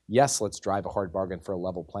says, yes, let's drive a hard bargain for a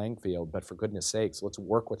level playing field, but for goodness sakes, let's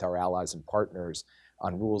work with our allies and partners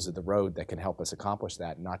on rules of the road that can help us accomplish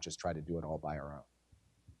that, and not just try to do it all by our own.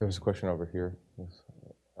 There's a question over here.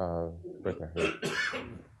 Right there.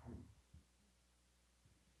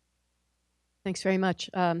 Thanks very much.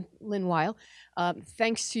 Lynn Weil.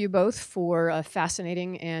 Thanks to you both for a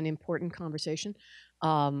fascinating and important conversation.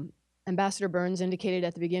 Ambassador Burns indicated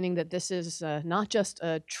at the beginning that this is not just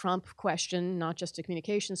a Trump question, not just a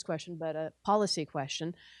communications question, but a policy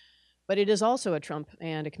question. But it is also a Trump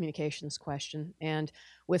and a communications question. And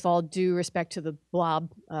with all due respect to the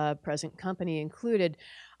blob, present company included,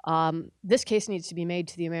 this case needs to be made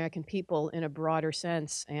to the American people in a broader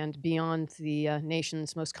sense and beyond the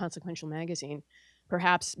nation's most consequential magazine,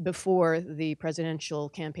 perhaps before the presidential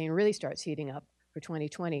campaign really starts heating up for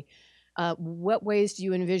 2020. What ways do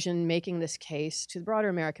you envision making this case to the broader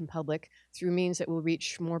American public through means that will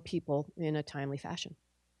reach more people in a timely fashion?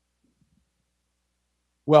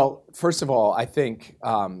 Well, first of all, I think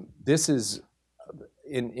this is,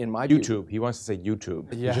 in my YouTube. He wants to say YouTube.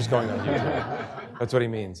 Yeah. He's just going on YouTube. That's what he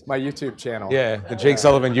means. My YouTube channel. Yeah, the Jake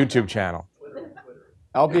Sullivan YouTube channel.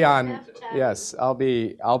 I'll be on. Yes, I'll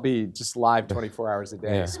be just live 24 hours a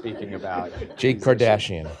day speaking about Jake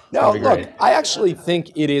Kardashian. No, look, I actually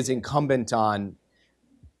think it is incumbent on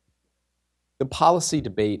the policy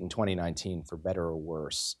debate in 2019, for better or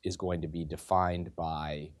worse, is going to be defined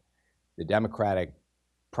by the Democratic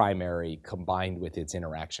primary combined with its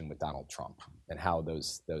interaction with Donald Trump and how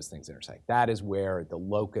those things intersect. That is where the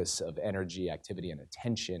locus of energy, activity, and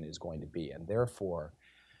attention is going to be. And therefore,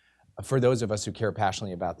 for those of us who care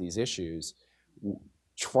passionately about these issues,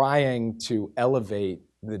 trying to elevate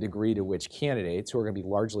the degree to which candidates who are going to be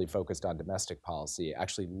largely focused on domestic policy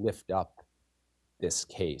actually lift up this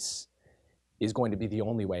case is going to be the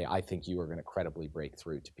only way I think you are going to credibly break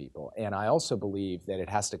through to people. And I also believe that it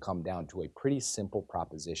has to come down to a pretty simple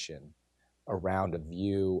proposition around a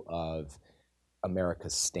view of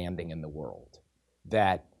America's standing in the world.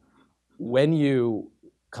 That when you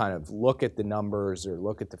kind of look at the numbers or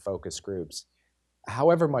look at the focus groups,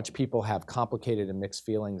 however much people have complicated and mixed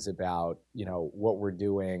feelings about, you know, what we're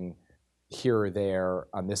doing here or there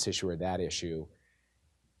on this issue or that issue,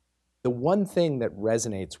 the one thing that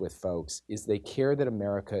resonates with folks is they care that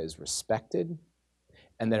America is respected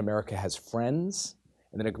and that America has friends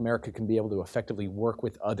and that America can be able to effectively work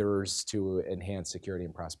with others to enhance security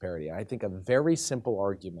and prosperity. And I think a very simple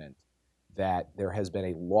argument that there has been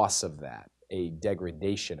a loss of that, a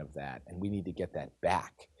degradation of that, and we need to get that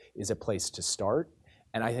back is a place to start.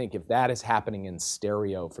 And I think if that is happening in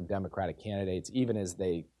stereo from Democratic candidates, even as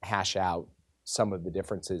they hash out some of the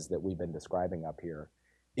differences that we've been describing up here,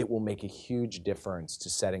 it will make a huge difference to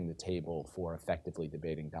setting the table for effectively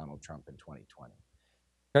debating Donald Trump in 2020.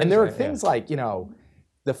 And there are things like, you know,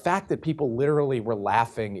 the fact that people literally were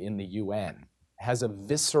laughing in the UN has a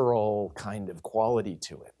visceral kind of quality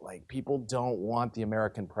to it. Like, people don't want the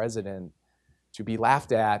American president to be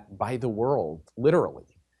laughed at by the world,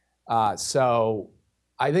 literally. So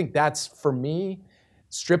I think that's, for me,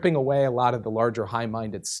 stripping away a lot of the larger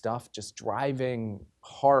high-minded stuff, just driving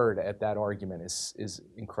hard at that argument is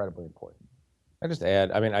incredibly important. I just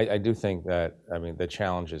add, I mean, I do think that, I mean, the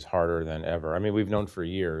challenge is harder than ever. I mean, we've known for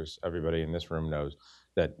years, everybody in this room knows,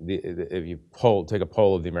 that if you take a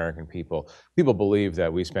poll of the American people, people believe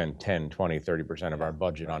that we spend 10, 20, 30% of our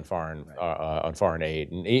budget on foreign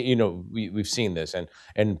aid. And, you know, we've seen this,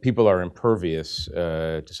 and people are impervious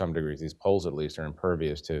to some degree. These polls, at least, are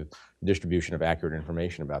impervious to distribution of accurate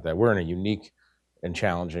information about that. We're in a unique and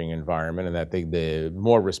challenging environment, and that the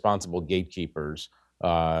more responsible gatekeepers,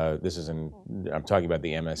 I'm talking about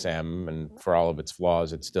the MSM, and for all of its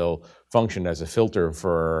flaws, it still functioned as a filter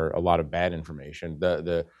for a lot of bad information.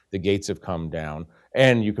 The gates have come down,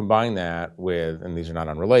 and you combine that with, and these are not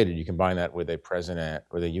unrelated, you combine that with a president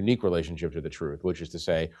with a unique relationship to the truth, which is to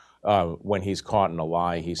say, when he's caught in a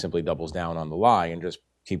lie, he simply doubles down on the lie and just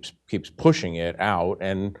keeps pushing it out,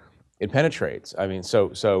 and it penetrates. I mean, so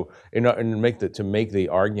to make the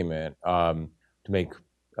argument, to make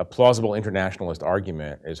a plausible internationalist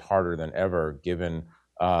argument is harder than ever, given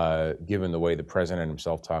the way the president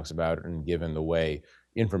himself talks about it, and given the way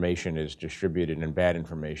information is distributed and bad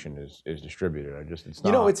information is distributed. It's not.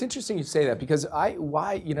 You know, it's interesting you say that, because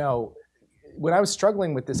you know, when I was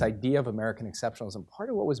struggling with this idea of American exceptionalism, part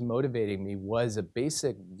of what was motivating me was a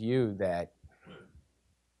basic view that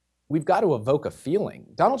we've got to evoke a feeling.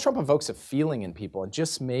 Donald Trump evokes a feeling in people, and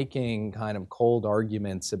just making kind of cold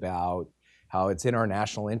arguments about how it's in our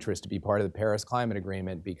national interest to be part of the Paris Climate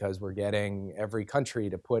Agreement because we're getting every country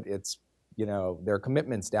to put its, you know, their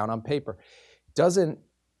commitments down on paper, doesn't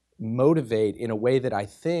motivate in a way that I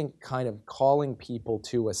think kind of calling people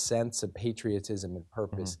to a sense of patriotism and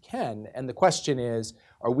purpose can. And the question is,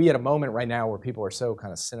 are we at a moment right now where people are so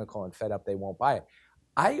kind of cynical and fed up they won't buy it?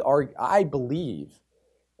 I believe,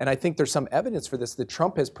 and I think there's some evidence for this, that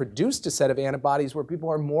Trump has produced a set of antibodies where people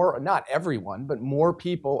are more, not everyone, but more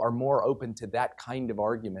people are more open to that kind of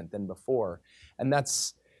argument than before. And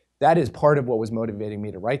that is part of what was motivating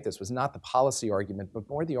me to write this, was not the policy argument, but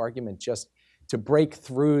more the argument just to break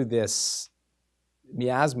through this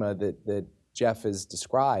miasma that Jeff has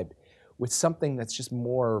described with something that's just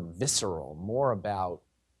more visceral, more about.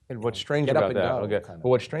 And what's strange about that? But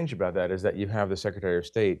what's strange about that is that you have the Secretary of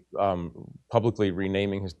State publicly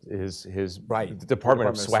renaming his Department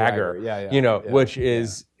of Swagger. You know, which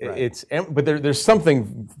is but there's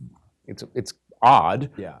something. It's odd.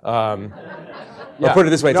 I'll put it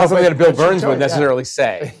this way: it's not something that Bill Burns would necessarily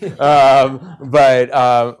say,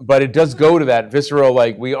 but it does go to that visceral,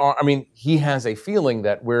 like we are. I mean, he has a feeling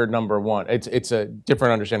that we're number one. It's a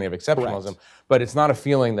different understanding of exceptionalism, but it's not a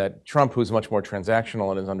feeling that Trump, who's much more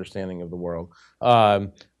transactional in his understanding of the world,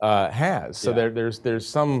 has. So there's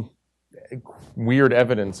some weird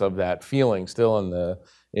evidence of that feeling still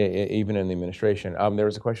even in the administration. There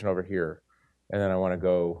was a question over here, and then I want to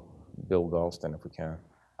go Bill Galston if we can.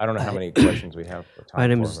 I don't know how many questions we have for time. My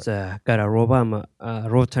name is Gara Roba. I'm a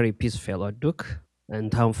Rotary Peace Fellow at Duke,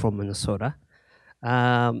 and I'm from Minnesota.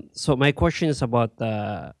 So my question is about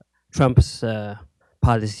Trump's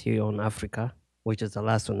policy on Africa, which is the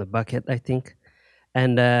last on the bucket, I think.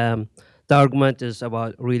 And the argument is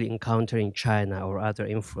about really encountering China or other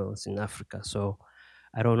influence in Africa. So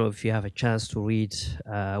I don't know if you have a chance to read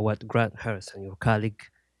what Grant Harrison, your colleague,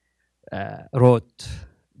 wrote,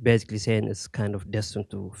 basically saying it's kind of destined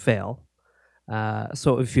to fail.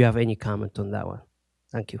 So if you have any comment on that one.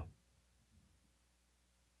 Thank you.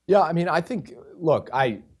 Yeah, I mean, I think, look,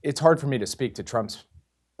 it's hard for me to speak to Trump's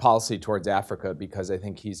policy towards Africa because I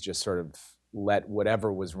think he's just sort of let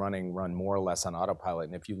whatever was running run more or less on autopilot.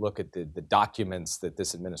 And if you look at the documents that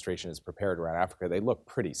this administration has prepared around Africa, they look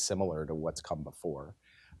pretty similar to what's come before.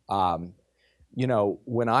 You know,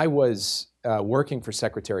 when I was working for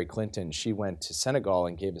Secretary Clinton, she went to Senegal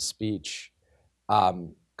and gave a speech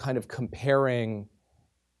kind of comparing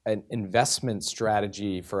an investment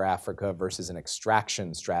strategy for Africa versus an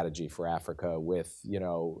extraction strategy for Africa, with, you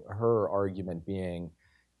know, her argument being,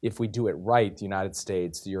 if we do it right, the United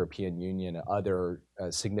States, the European Union, other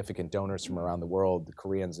significant donors from around the world, the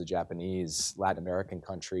Koreans, the Japanese, Latin American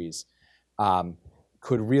countries,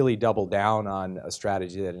 could really double down on a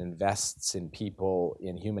strategy that invests in people,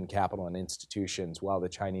 in human capital and institutions, while the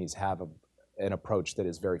Chinese have an approach that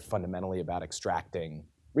is very fundamentally about extracting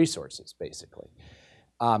resources, basically.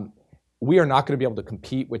 We are not going to be able to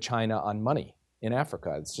compete with China on money in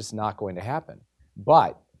Africa. It's just not going to happen.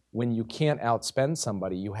 But when you can't outspend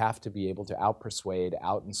somebody, you have to be able to outpersuade,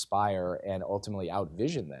 out-inspire, and ultimately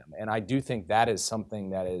out-vision them. And I do think that is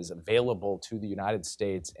something that is available to the United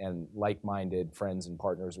States and like-minded friends and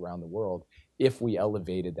partners around the world if we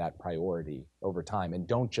elevated that priority over time and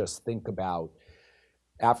don't just think about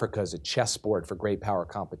Africa as a chessboard for great power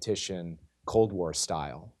competition, Cold War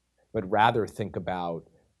style, but rather think about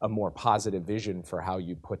a more positive vision for how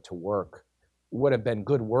you put to work would have been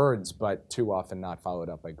good words, but too often not followed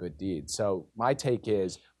up by good deeds. So my take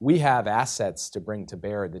is we have assets to bring to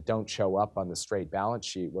bear that don't show up on the straight balance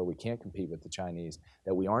sheet where we can't compete with the Chinese,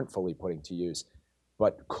 that we aren't fully putting to use,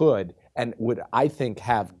 but could and would, I think,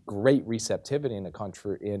 have great receptivity in a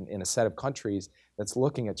country, in a set of countries that's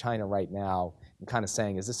looking at China right now and kind of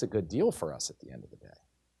saying, is this a good deal for us at the end of the day?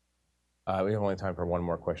 We have only time for one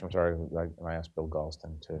more question. I'm sorry, I asked Bill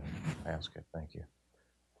Galston to ask it. Thank you.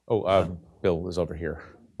 Oh, Bill is over here.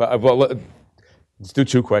 But well, let's do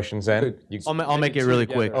two questions then. I'll make it really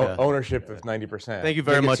quick. Ownership of 90%. Thank you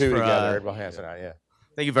very much for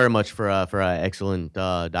Thank you very much for excellent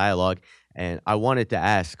dialogue. And I wanted to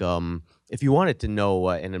ask if you wanted to know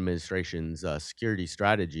an administration's security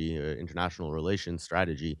strategy, international relations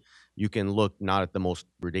strategy, you can look not at the most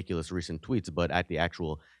ridiculous recent tweets, but at the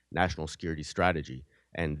actual national security strategy.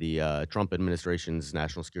 And the Trump administration's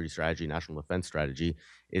national security strategy, national defense strategy,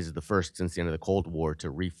 is the first since the end of the Cold War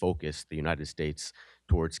to refocus the United States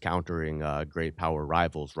towards countering great power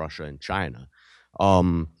rivals, Russia and China.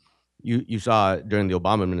 You saw during the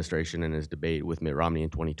Obama administration in his debate with Mitt Romney in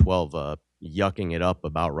 2012, yucking it up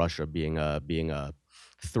about Russia being a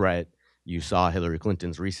threat. You saw Hillary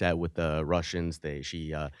Clinton's reset with the Russians.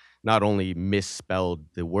 She not only misspelled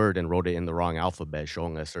the word and wrote it in the wrong alphabet,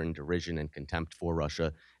 showing a certain derision and contempt for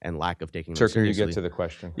Russia and lack of taking them seriously. Can you get to the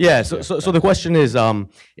question? Yeah, so the question is,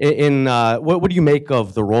 what do you make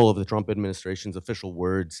of the role of the Trump administration's official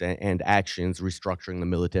words and actions restructuring the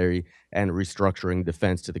military and restructuring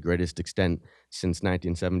defense to the greatest extent since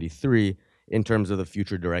 1973 in terms of the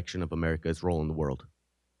future direction of America's role in the world?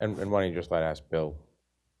 And why don't you just ask Bill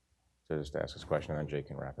to just ask his question, and then Jake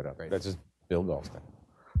can wrap it up. Right. That's just Bill Galston.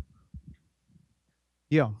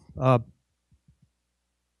 Yeah.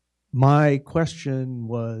 My question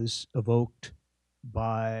was evoked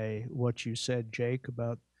by what you said, Jake,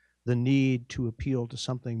 about the need to appeal to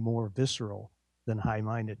something more visceral than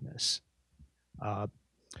high-mindedness.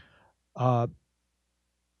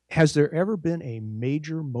 Has there ever been a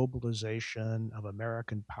major mobilization of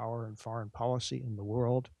American power and foreign policy in the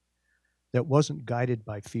world that wasn't guided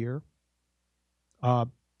by fear?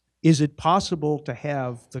 Is it possible to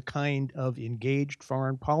have the kind of engaged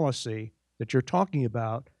foreign policy that you're talking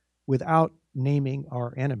about without naming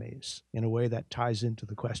our enemies in a way that ties into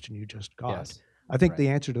the question you just got? Yes. I think the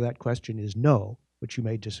answer to that question is no, but you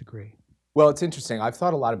may disagree. Well, it's interesting. I've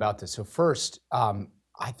thought a lot about this. So first, I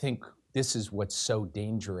think this is what's so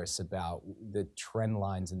dangerous about the trend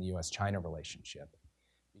lines in the US-China relationship,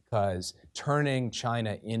 because turning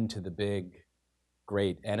China into the big,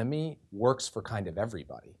 great enemy works for kind of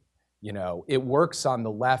everybody. You know, it works on the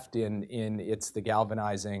left in it's the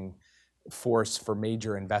galvanizing force for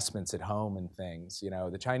major investments at home and things. You know,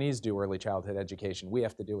 the Chinese do early childhood education. We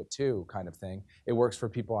have to do it too, kind of thing. It works for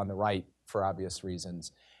people on the right for obvious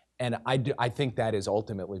reasons. And I think that is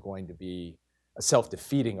ultimately going to be a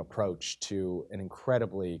self-defeating approach to an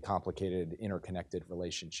incredibly complicated, interconnected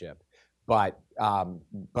relationship. But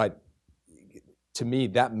to me,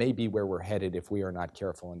 that may be where we're headed if we are not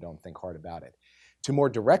careful and don't think hard about it. To more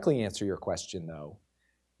directly answer your question, though,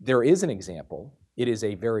 there is an example. It is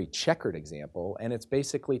a very checkered example, and it's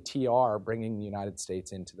basically TR bringing the United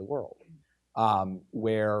States into the world,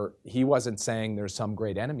 where he wasn't saying there's some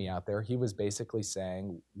great enemy out there. He was basically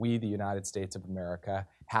saying we, the United States of America,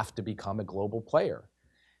 have to become a global player.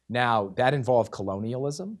 Now, that involved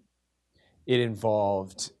colonialism. It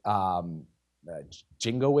involved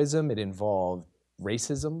jingoism. It involved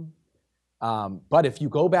racism. But if you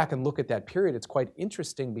go back and look at that period, it's quite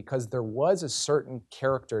interesting because there was a certain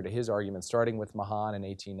character to his argument, starting with Mahan in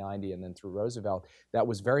 1890 and then through Roosevelt, that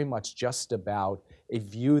was very much just about a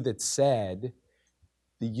view that said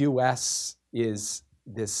the U.S. is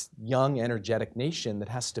this young, energetic nation that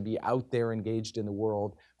has to be out there engaged in the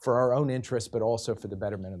world for our own interests, but also for the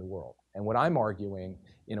betterment of the world. And what I'm arguing,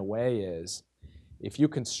 in a way, is if you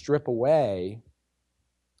can strip away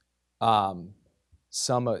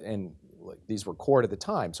some, and these were core to the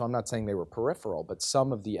time, so I'm not saying they were peripheral, but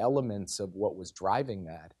some of the elements of what was driving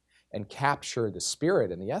that and capture the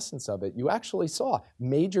spirit and the essence of it, you actually saw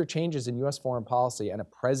major changes in U.S. foreign policy and a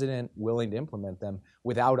president willing to implement them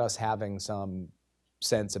without us having some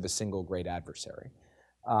sense of a single great adversary.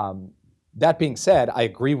 That being said, I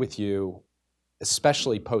agree with you,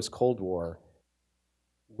 especially post-Cold War,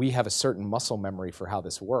 we have a certain muscle memory for how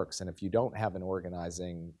this works, and if you don't have an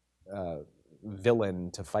organizing villain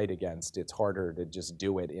to fight against, it's harder to just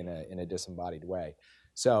do it in a disembodied way.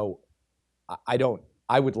 So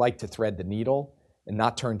I would like to thread the needle and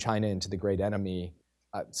not turn China into the great enemy,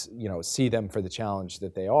 see them for the challenge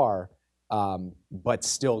that they are, but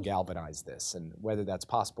still galvanize this. And whether that's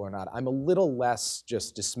possible or not, I'm a little less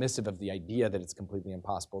just dismissive of the idea that it's completely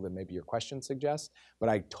impossible than maybe your question suggests, but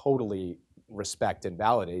I totally respect and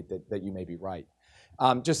validate that you may be right.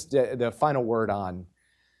 Just the final word on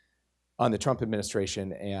the Trump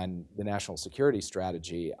administration and the national security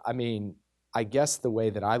strategy. I mean, I guess the way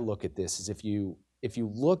that I look at this is if you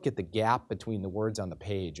look at the gap between the words on the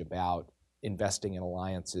page about investing in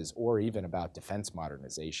alliances or even about defense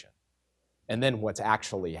modernization, and then what's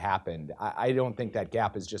actually happened, I don't think that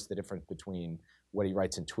gap is just the difference between what he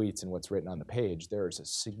writes in tweets and what's written on the page. There's a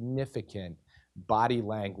significant body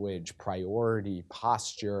language, priority,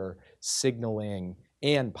 posture, signaling,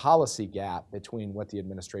 and policy gap between what the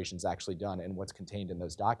administration's actually done and what's contained in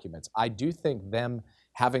those documents. I do think them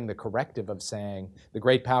having the corrective of saying the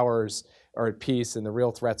great powers are at peace and the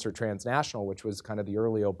real threats are transnational, which was kind of the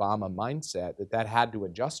early Obama mindset, that had to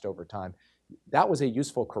adjust over time, that was a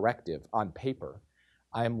useful corrective on paper.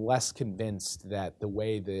 I am less convinced that the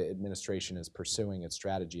way the administration is pursuing its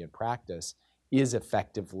strategy and practice is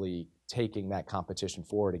effectively taking that competition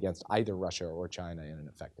forward against either Russia or China in an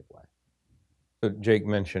effective way. So Jake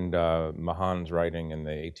mentioned Mahan's writing in the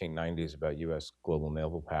 1890s about U.S. global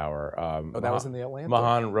naval power. That was in the Atlantic.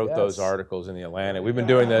 Mahan wrote those articles in the Atlantic. We've been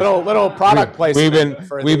doing this. Little product placement.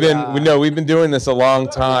 We've been doing this a long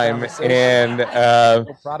time, and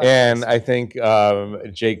I think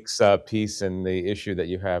Jake's piece and the issue that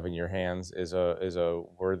you have in your hands is a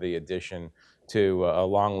worthy addition to a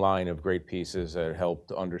long line of great pieces that help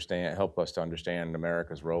us to understand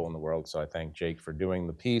America's role in the world. So I thank Jake for doing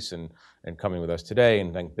the piece and coming with us today,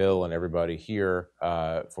 and thank Bill and everybody here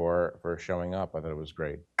for showing up. I thought it was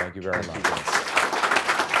great. Thank you very much.